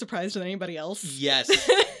looked more surprised than anybody else? Yes.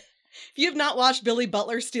 If you have not watched Billy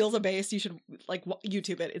Butler Steals a Base, you should, like,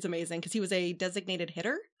 YouTube it. It's amazing, because he was a designated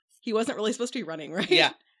hitter. He wasn't really supposed to be running, right?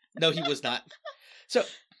 Yeah. No, he was not. So,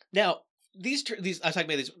 now, these I was talking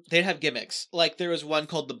about these, they'd have gimmicks. Like, there was one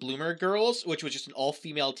called the Bloomer Girls, which was just an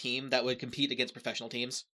all-female team that would compete against professional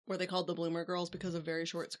teams. Were they called the Bloomer Girls because of very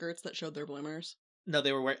short skirts that showed their bloomers? No,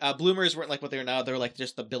 they were wearing... bloomers weren't like what they are now. They were like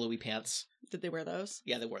just the billowy pants. Did they wear those?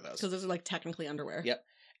 Yeah, they wore those. Because those are, like, technically underwear. Yep.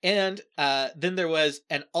 And then there was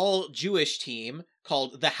an all-Jewish team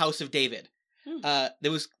called the House of David.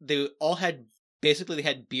 They all had... Basically, they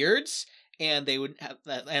had beards, and they would have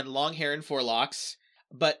and long hair and forelocks,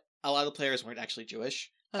 but a lot of the players weren't actually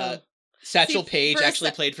Jewish. Satchel Paige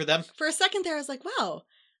actually played for them. For a second there, I was like, wow,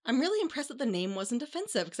 I'm really impressed that the name wasn't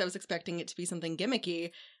offensive, because I was expecting it to be something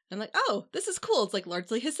gimmicky. I'm like, oh, this is cool. It's, like,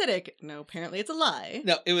 largely Hasidic. No, apparently it's a lie.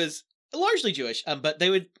 No, it was largely Jewish, but they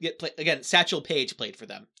would get again, Satchel Paige played for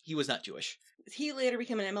them. He was not Jewish. He later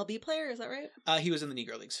became an MLB player, is that right? He was in the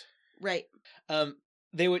Negro Leagues. Right.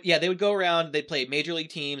 They would go around, they'd play major league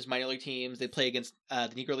teams, minor league teams, they'd play against the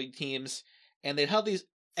Negro League teams, and they'd have these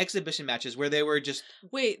exhibition matches where they were just...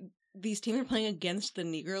 Wait, these teams are playing against the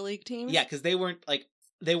Negro League teams? Yeah, because they weren't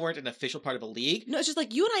an official part of a league. No, it's just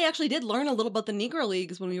like, you and I actually did learn a little about the Negro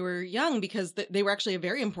Leagues when we were young, because they were actually a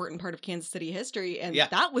very important part of Kansas City history, and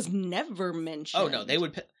that was never mentioned. Oh, no, they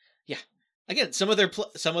would... Yeah. Again, some of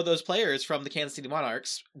those players from the Kansas City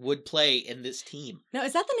Monarchs would play in this team. Now,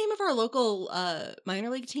 is that the name of our local minor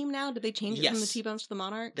league team now? Did they change it from the Yes. T-Bones to the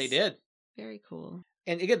Monarchs? They did. Very cool.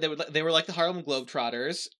 And again, they were like the Harlem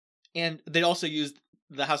Globetrotters, and they'd also use...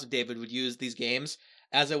 The House of David would use these games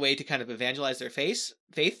as a way to kind of evangelize their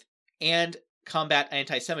faith and combat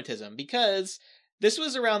anti-Semitism, because this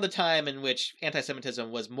was around the time in which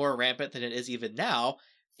anti-Semitism was more rampant than it is even now,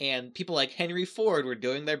 and people like Henry Ford were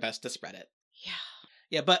doing their best to spread it. Yeah.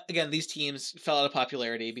 Yeah, but again, these teams fell out of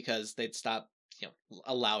popularity because they'd stopped,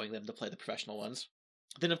 allowing them to play the professional ones.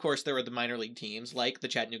 Then, of course, there were the minor league teams like the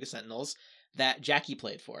Chattanooga Sentinels that Jackie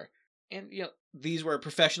played for. And, these were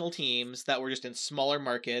professional teams that were just in smaller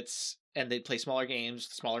markets, and they'd play smaller games,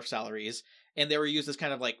 smaller salaries, and they were used as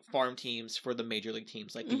kind of like farm teams for the major league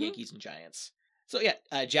teams like the Yankees and Giants. So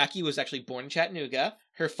yeah, Jackie was actually born in Chattanooga.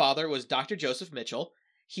 Her father was Dr. Joseph Mitchell.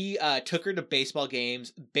 He took her to baseball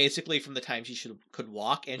games basically from the time she could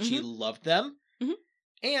walk, and she loved them.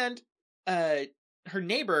 And her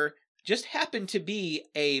neighbor just happened to be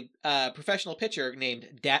a professional pitcher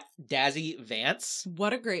named Dazzy Vance.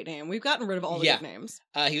 What a great name. We've gotten rid of all the good names.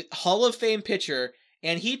 He Hall of Fame pitcher,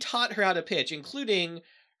 and he taught her how to pitch, including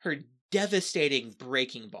her devastating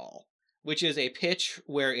breaking ball, which is a pitch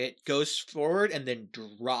where it goes forward and then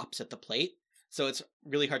drops at the plate. So it's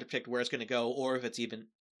really hard to predict where it's going to go, or if it's even...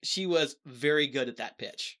 She was very good at that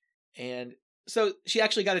pitch. And so she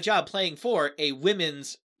actually got a job playing for a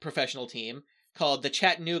women's professional team called the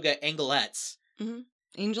Chattanooga Angelettes.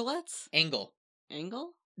 Angelettes? Angle.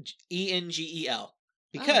 Angle? Engel.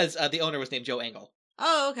 Because the owner was named Joe Engel.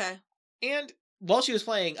 Oh, okay. And while she was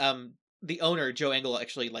playing, the owner, Joe Engel,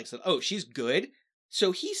 actually said, oh, she's good.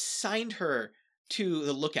 So he signed her to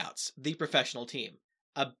the Lookouts, the professional team,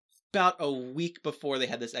 about a week before they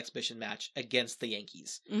had this exhibition match against the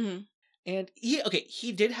Yankees. And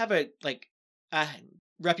he did have a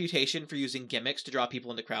reputation for using gimmicks to draw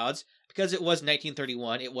people into crowds, because it was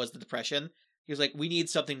 1931, it was the Depression. He was like, we need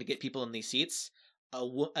something to get people in these seats.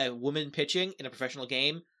 A woman pitching in a professional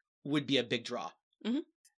game would be a big draw.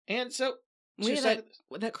 And so... We had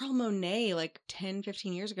that Carl Monet 10,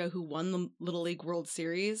 15 years ago who won the Little League World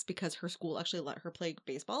Series because her school actually let her play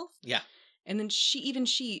baseball. Yeah. And then she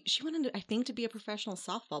went on to, I think, to be a professional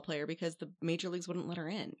softball player because the major leagues wouldn't let her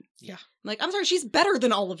in. Yeah. I'm sorry, she's better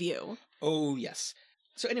than all of you. Oh, yes.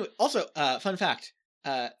 So anyway, also, fun fact,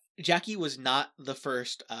 Jackie was not the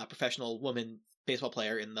first professional woman baseball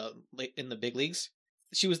player in the big leagues.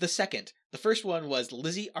 She was the second. The first one was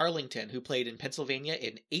Lizzie Arlington, who played in Pennsylvania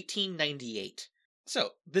in 1898. So,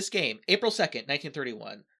 this game, April 2nd,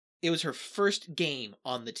 1931, it was her first game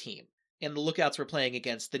on the team. And the Lookouts were playing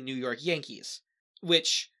against the New York Yankees,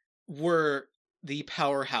 which were the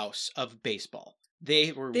powerhouse of baseball.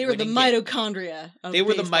 They were the mitochondria of baseball. They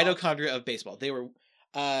were the mitochondria of baseball. They were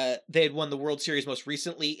they had won the World Series most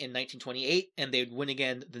recently in 1928, and they would win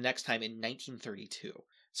again the next time in 1932.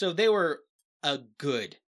 So they were a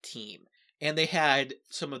good team, and they had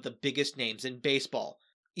some of the biggest names in baseball,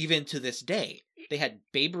 even to this day. They had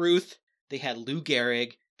Babe Ruth, they had Lou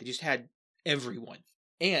Gehrig, they just had everyone.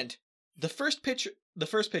 And the first pitcher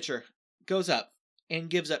goes up and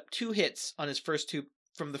gives up 2 hits on his first two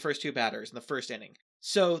batters in the first inning.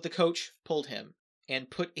 So the coach pulled him and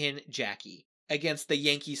put in Jackie against the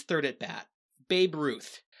Yankees' third at bat, Babe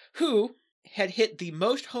Ruth, who had hit the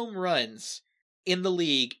most home runs in the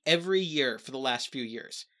league every year for the last few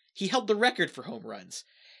years. He held the record for home runs.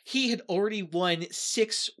 He had already won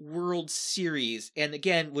 6 World Series, and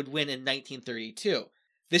again would win in 1932.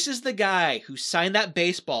 This is the guy who signed that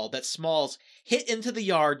baseball that Smalls hit into the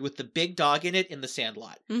yard with the big dog in it in the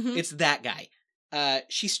Sandlot. It's that guy.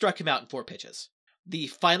 She struck him out in 4 pitches. The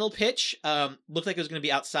final pitch looked like it was going to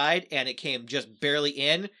be outside, and it came just barely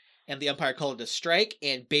in, and the umpire called it a strike,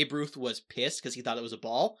 and Babe Ruth was pissed because he thought it was a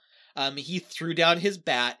ball. He threw down his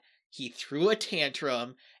bat, he threw a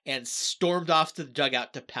tantrum, and stormed off to the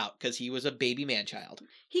dugout to pout because he was a baby man-child.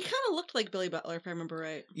 He kind of looked like Billy Butler, if I remember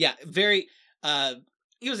right. Yeah, very.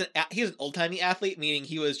 He was an old-timey athlete, meaning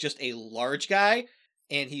he was just a large guy,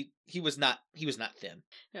 and he was not thin.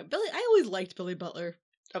 Yeah, I always liked Billy Butler.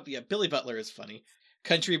 Oh yeah, Billy Butler is funny.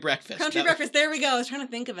 Country Breakfast. Breakfast. There we go. I was trying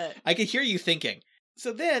to think of it. I could hear you thinking.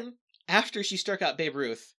 So then, after she struck out Babe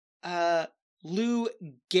Ruth, Lou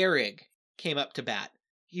Gehrig came up to bat.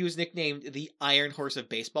 He was nicknamed the Iron Horse of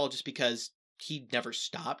Baseball just because he never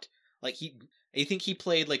stopped. I think he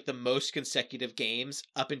played the most consecutive games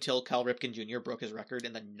up until Cal Ripken Jr. broke his record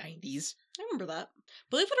in the 90s. I remember that.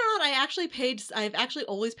 Believe it or not, I've actually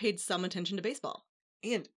always paid some attention to baseball.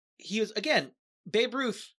 And he was, again, Babe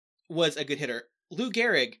Ruth was a good hitter. Lou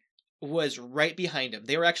Gehrig was right behind him.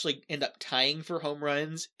 They were actually end up tying for home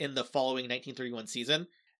runs in the following 1931 season.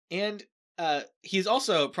 And he's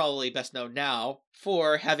also probably best known now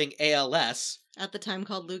for having ALS. At the time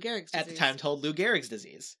called Lou Gehrig's disease. At the time called Lou Gehrig's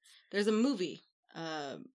disease. There's a movie.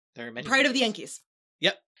 There are many. Pride of the Yankees.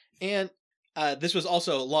 Yep. And this was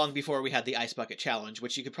also long before we had the Ice Bucket Challenge,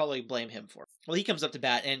 which you could probably blame him for. Well, he comes up to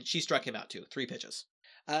bat, and she struck him out too. 3 pitches.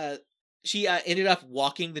 She ended up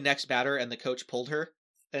walking the next batter, and the coach pulled her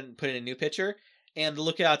and put in a new pitcher. and the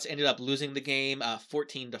Lookouts ended up losing the game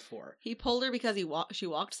 14-4. He pulled her because she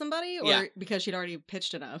walked somebody, or Yeah. because she'd already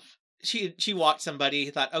pitched enough? She walked somebody.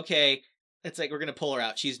 He thought, okay, it's like we're gonna pull her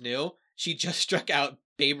out. She's new. She just struck out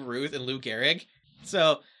Babe Ruth and Lou Gehrig.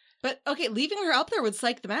 So, But okay, leaving her up there would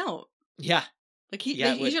psych them out. yeah. Like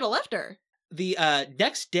Yeah, it he would. should have left her. The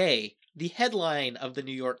next day, the headline of the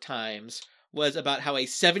New York Times was about how a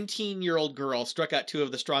 17-year-old girl struck out two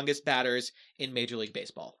of the strongest batters in Major League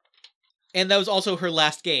Baseball. And that was also her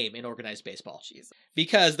last game in organized baseball. Jesus.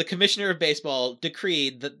 Because the commissioner of baseball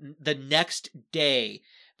decreed that the next day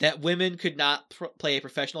that women could not play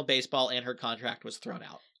professional baseball, and her contract was thrown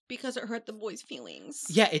out. Because it hurt the boys' feelings.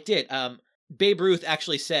 Yeah, it did. Babe Ruth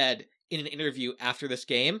actually said in an interview after this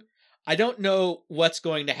game, I don't know what's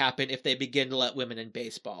going to happen if they begin to let women in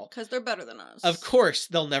baseball. Because they're better than us. Of course,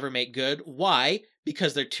 they'll never make good. Why?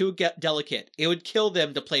 Because they're too delicate. It would kill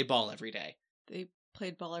them to play ball every day. They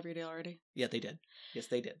played ball every day already. Yeah, they did. Yes,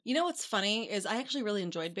 they did. You know what's funny is I actually really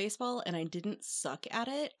enjoyed baseball, and I didn't suck at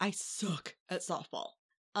it. I suck at softball.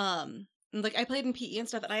 Like I played in PE and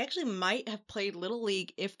stuff, and I actually might have played Little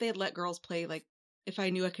League if they had let girls play, like if I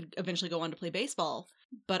knew I could eventually go on to play baseball,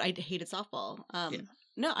 but I hated softball. Yeah.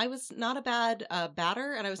 No, I was not a bad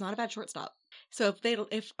batter, and I was not a bad shortstop. So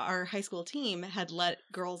if our high school team had let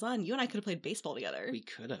girls on, you and I could have played baseball together. We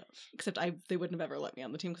could have. Except they wouldn't have ever let me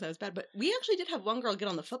on the team because I was bad. But we actually did have one girl get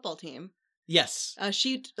on the football team. Yes.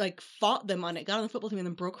 She like fought them on it, got on the football team, and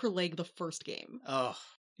then broke her leg the first game. Oh,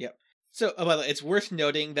 yep. So, by the way, it's worth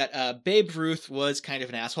noting that Babe Ruth was kind of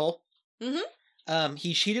an asshole. Mm-hmm.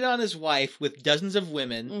 He cheated on his wife with dozens of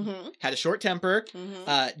women, Mm-hmm. had a short temper,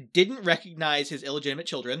 Mm-hmm. didn't recognize his illegitimate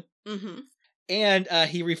children, Mm-hmm. and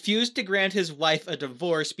he refused to grant his wife a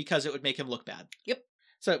divorce because it would make him look bad. Yep.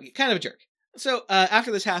 So, kind of a jerk. So,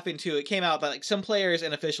 after this happened, too, it came out that like some players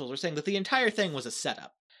and officials were saying that the entire thing was a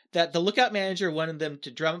setup. That the Lookout manager wanted them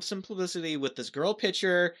to drum up some publicity with this girl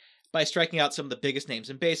pitcher by striking out some of the biggest names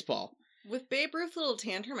in baseball. With Babe Ruth's little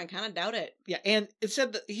tantrum, I kind of doubt it. Yeah, and it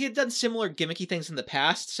said that he had done similar gimmicky things in the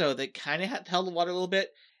past, so they kind of held the water a little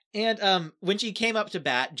bit. And when she came up to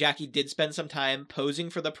bat, Jackie did spend some time posing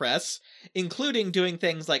for the press, including doing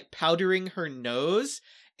things like powdering her nose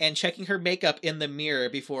and checking her makeup in the mirror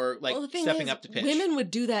before The thing stepping is, up to pitch. women would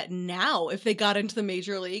do that now if they got into the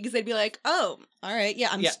major leagues. They'd be like, "Oh, all right, yeah,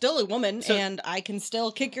 I'm Yeah. still a woman, So- and I can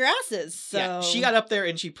still kick your asses." So Yeah, she got up there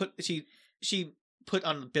and she put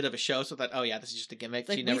on a bit of a show, so that, oh yeah, this is just a gimmick.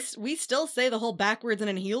 like She never. we still say the whole backwards and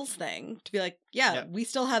in heels thing to be like, yeah, we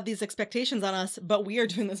still have these expectations on us, but we are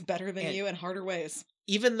doing this better than And- you in harder ways.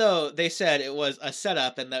 Even though they said it was a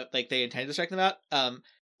setup and that like they intended to strike them out,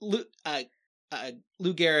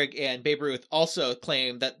 Lou Gehrig and Babe Ruth also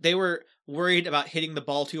claimed that they were worried about hitting the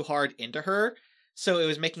ball too hard into her, so it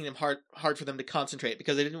was making them hard for them to concentrate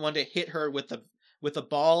because they didn't want to hit her with the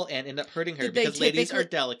ball and end up hurting her Did they because ladies are typically-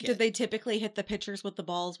 delicate. Did they typically hit the pitchers with the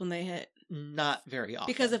balls when they hit? Not very often.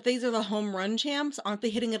 Because if these are the home run champs, aren't they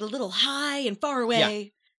hitting it a little high and far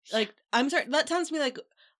away? Like, I'm sorry, that sounds to me like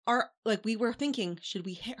we were thinking, should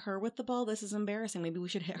we hit her with the ball? This is embarrassing. Maybe we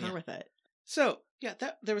should hit her Yeah. with it. So, yeah,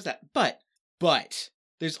 there was that. But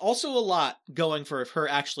there's also a lot going for her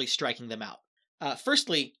actually striking them out.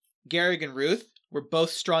 Firstly, Gehrig and Ruth were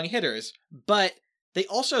both strong hitters, but they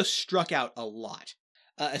also struck out a lot,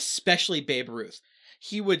 especially Babe Ruth.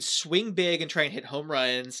 He would swing big and try and hit home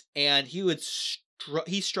runs, and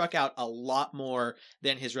he struck out a lot more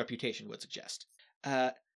than his reputation would suggest.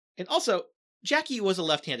 And also, Jackie was a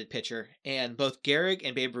left-handed pitcher, and both Gehrig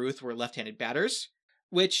and Babe Ruth were left-handed batters,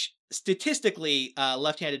 which statistically,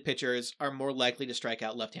 left-handed pitchers are more likely to strike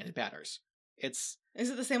out left-handed batters. Is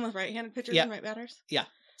it the same with right-handed pitchers Yeah. and right batters? Yeah,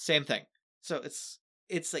 same thing. So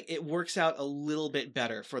it's like it works out a little bit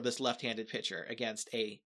better for this left-handed pitcher against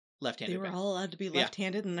a left-handed They were batter. all allowed to be Yeah.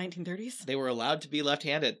 left-handed in the 1930s? They were allowed to be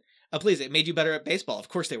left-handed. Please, it made you better at baseball. Of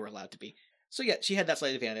course they were allowed to be. So yeah, she had that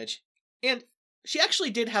slight advantage. And she actually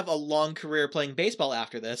did have a long career playing baseball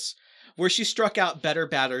after this, where she struck out better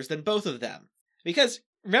batters than both of them. Because,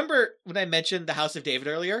 remember when I mentioned the House of David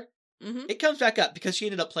earlier? Mm-hmm. It comes back up because she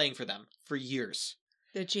ended up playing for them for years.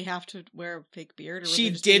 Did she have to wear a fake beard? Or was She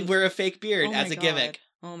it just did being- wear a fake beard Oh as my a gimmick.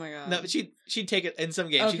 God. Oh my god. No, but she'd take it in some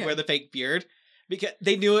games. She'd Okay. wear the fake beard because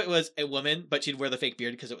they knew it was a woman, but she'd wear the fake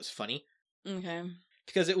beard because it was funny. Okay.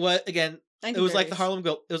 Because it was again, it was like the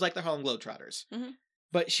 1930s. Harlem Globetrotters. Mhm.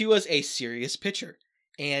 But she was a serious pitcher,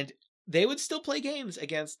 and they would still play games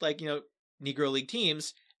against Negro League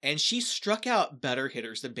teams, and she struck out better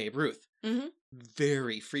hitters than Babe Ruth Mhm.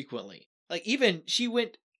 very frequently. Like even she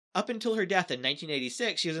went up until her death in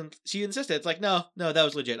 1986. She insisted it's like no, that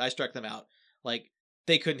was legit. I struck them out. Like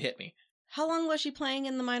they couldn't hit me. How long was she playing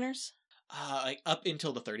in the minors? like up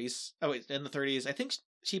until the 30s. Oh wait, in the 30s, I think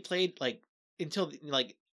she played like until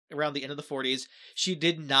like around the end of the 40s. She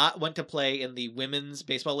did not want to play in the women's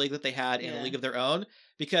baseball league that they had in a Yeah. league of their own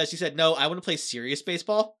because she said, "No, I want to play serious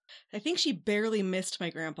baseball." I think she barely missed my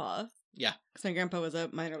grandpa. Yeah. Because my grandpa was a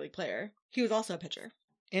minor league player. He was also a pitcher.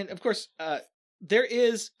 And of course, there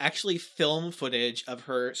is actually film footage of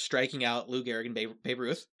her striking out Lou Gehrig and Babe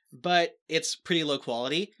Ruth, but it's pretty low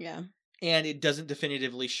quality, Yeah. and it doesn't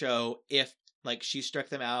definitively show if like she struck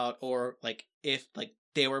them out or like if like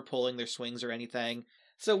they were pulling their swings or anything.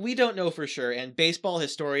 So we don't know for sure, and baseball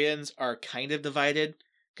historians are kind of divided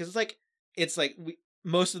because it's like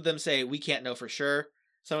most of them say we can't know for sure.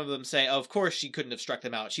 Some of them say, oh, of course she couldn't have struck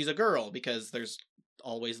them out. She's a girl, because there's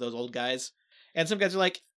always those old guys. And some guys are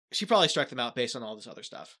like, she probably struck them out based on all this other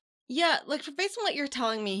stuff. Yeah, like based on what you're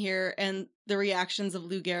telling me here and the reactions of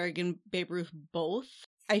Lou Gehrig and Babe Ruth both,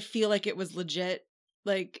 I feel like it was legit.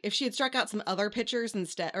 Like if she had struck out some other pitchers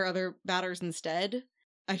instead or other batters instead,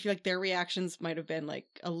 I feel like their reactions might have been like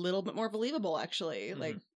a little bit more believable actually,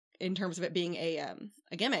 like in terms of it being a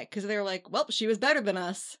gimmick, because they were like, well, she was better than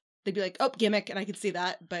us. They'd be like, oh, gimmick, and I could see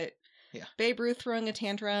that, but yeah, Babe Ruth throwing a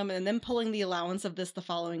tantrum and then pulling the allowance of this the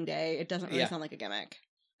following day, it doesn't really sound like a gimmick.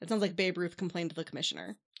 It sounds like Babe Ruth complained to the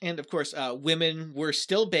commissioner. And of course, women were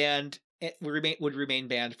still banned, would remain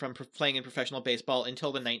banned from playing in professional baseball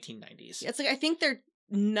until the 1990s. It's like, I think they're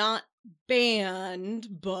not banned,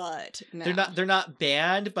 but no. They're not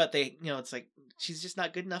banned, but they, it's like she's just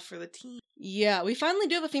not good enough for the team. Yeah, we finally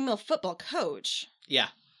do have a female football coach. Yeah.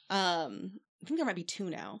 I think there might be 2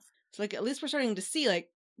 now. So like at least we're starting to see like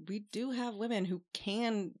we do have women who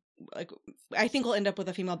can, like, I think we'll end up with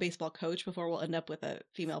a female baseball coach before we'll end up with a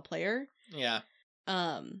female player. Yeah. But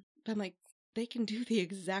I'm like, they can do the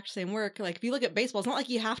exact same work. Like if you look at baseball, it's not like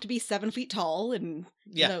you have to be 7 feet tall, and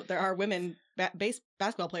there are women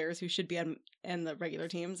basketball players who should be in the regular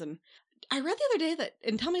teams. And I read the other day that,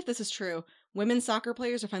 and tell me if this is true, women's soccer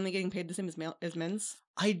players are finally getting paid the same as men's.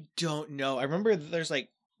 I don't know. I remember there's like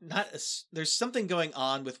there's something going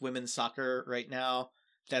on with women's soccer right now.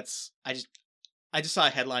 I just saw a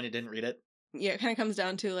headline and didn't read it. Yeah, it kind of comes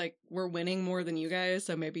down to like, we're winning more than you guys,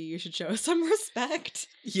 so maybe you should show us some respect.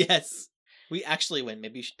 Yes. We actually win.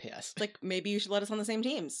 Maybe you should pay us. Like, maybe you should let us on the same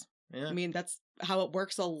teams. Yeah. I mean, that's how it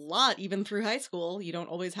works a lot, even through high school. You don't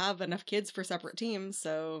always have enough kids for separate teams,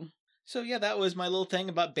 so... So yeah, that was my little thing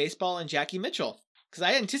about baseball and Jackie Mitchell. Because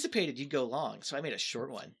I anticipated you'd go long, so I made a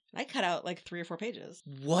short one. I cut out like 3 or 4 pages.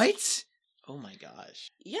 What? Oh my gosh.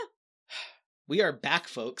 Yeah. We are back,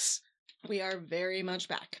 folks. We are very much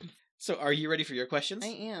back. So are you ready for your questions? I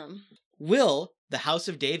am. Will the House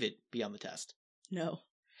of David be on the test? No.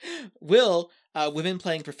 Will women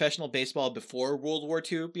playing professional baseball before World War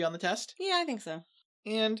II be on the test? Yeah, I think so.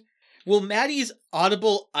 And will Maddie's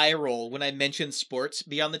audible eye roll when I mention sports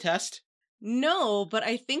be on the test? No, but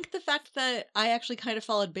I think the fact that I actually kind of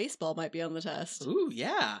followed baseball might be on the test. Ooh,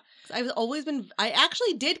 yeah. I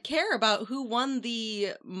actually did care about who won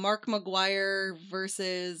the Mark McGwire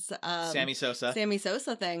versus Sammy Sosa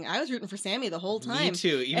thing. I was rooting for Sammy the whole time. Me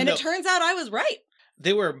too. And it turns out I was right.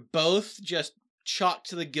 They were both just chalked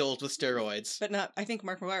to the gills with steroids. But not, I think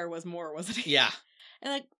Mark McGwire was more, wasn't he? Yeah.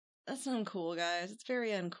 And like, that's uncool, guys. It's very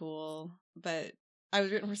uncool. But I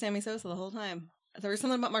was rooting for Sammy Sosa the whole time. There was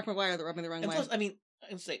something about Mark McGwire that rubbed me the wrong way. Plus, I mean,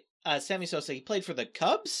 I would say Sammy Sosa, he played for the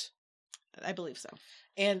Cubs? I believe so.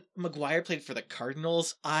 And McGwire played for the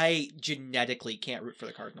Cardinals. I genetically can't root for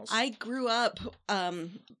the Cardinals. I grew up,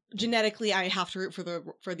 genetically, I have to root for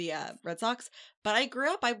the Red Sox, but I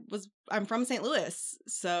grew up, I'm from St. Louis,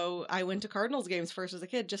 so I went to Cardinals games first as a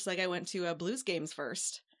kid, just like I went to Blues games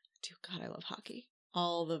first. Dude, God, I love hockey.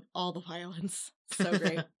 All the violence. So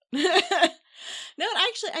great. No,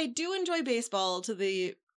 actually, I do enjoy baseball to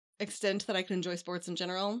the extent that I can enjoy sports in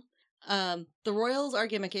general. The Royals are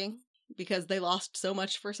gimmicky because they lost so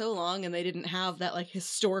much for so long, and they didn't have that like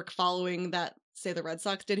historic following that, say, the Red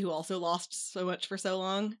Sox did, who also lost so much for so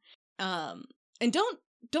long. And don't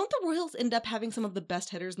the Royals end up having some of the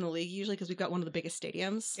best hitters in the league usually because we've got one of the biggest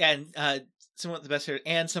stadiums? And some of the best hitters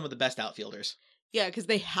and some of the best outfielders. Yeah, because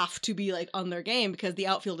they have to be like on their game because the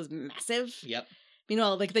outfield is massive. Yep.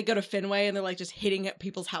 Meanwhile, like they go to Fenway and they're like just hitting at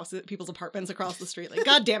people's houses, people's apartments across the street. Like,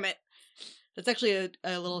 God damn it! That's actually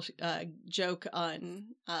a little joke on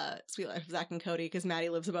Sweet Life of Zach and Cody because Maddie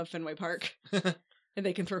lives above Fenway Park, and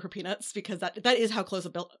they can throw her peanuts because that is how close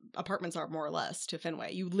apartments are more or less to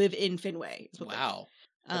Fenway. You live in Fenway. Wow,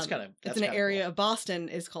 that's kind of. It's in an area of Boston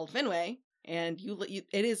is called Fenway, and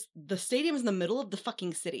the stadium is in the middle of the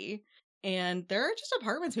fucking city, and there are just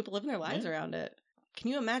apartments. People living their lives around it. Can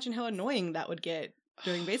you imagine how annoying that would get?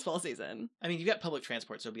 during baseball season. I mean, you got public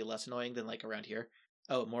transport, so it'd be less annoying than like around here.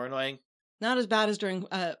 Oh, more annoying? Not as bad as during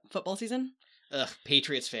football season. Ugh,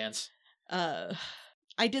 Patriots fans. I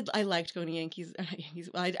liked going to Yankees.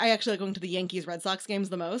 I actually like going to the Yankees Red Sox games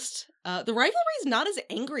the most. The rivalry is not as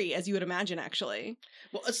angry as you would imagine, actually.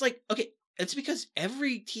 Well, it's like, okay, it's because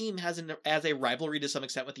every team has a rivalry to some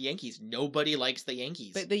extent with the Yankees. Nobody likes the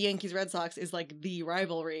Yankees. But the Yankees Red Sox is like the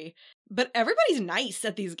rivalry. But everybody's nice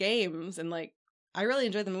at these games, and like I really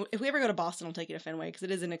enjoy them. If we ever go to Boston, I'll take you to Fenway because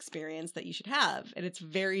it is an experience that you should have, and it's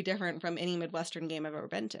very different from any Midwestern game I've ever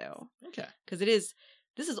been to. Okay, because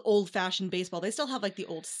this is old-fashioned baseball. They still have like the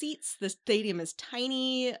old seats. The stadium is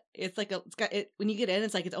tiny. It's like when you get in,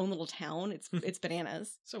 it's like its own little town. It's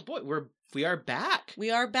bananas. So boy, we are back.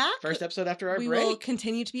 We are back. First episode after our break. We will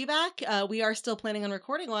continue to be back. We are still planning on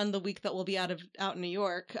recording one the week that we'll be out in New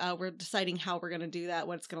York. We're deciding how we're going to do that,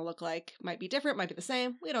 what it's going to look like. Might be different, might be the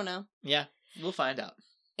same. We don't know. Yeah, we'll find out.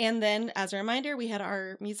 And then, as a reminder, we had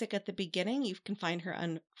our music at the beginning. You can find her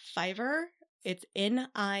on Fiverr. It's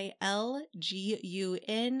NILGUNOZER.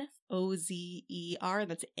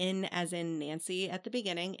 That's N as in Nancy at the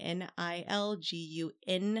beginning.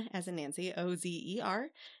 NILGUN as in Nancy,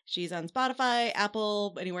 OZER. She's on Spotify,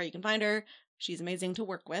 Apple, anywhere you can find her. She's amazing to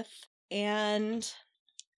work with. And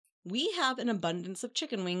we have an abundance of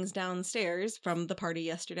chicken wings downstairs from the party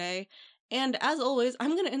yesterday. And as always,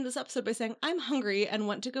 I'm going to end this episode by saying I'm hungry and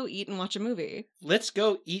want to go eat and watch a movie. Let's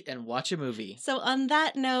go eat and watch a movie. So on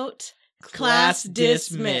that note... Class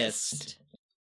dismissed.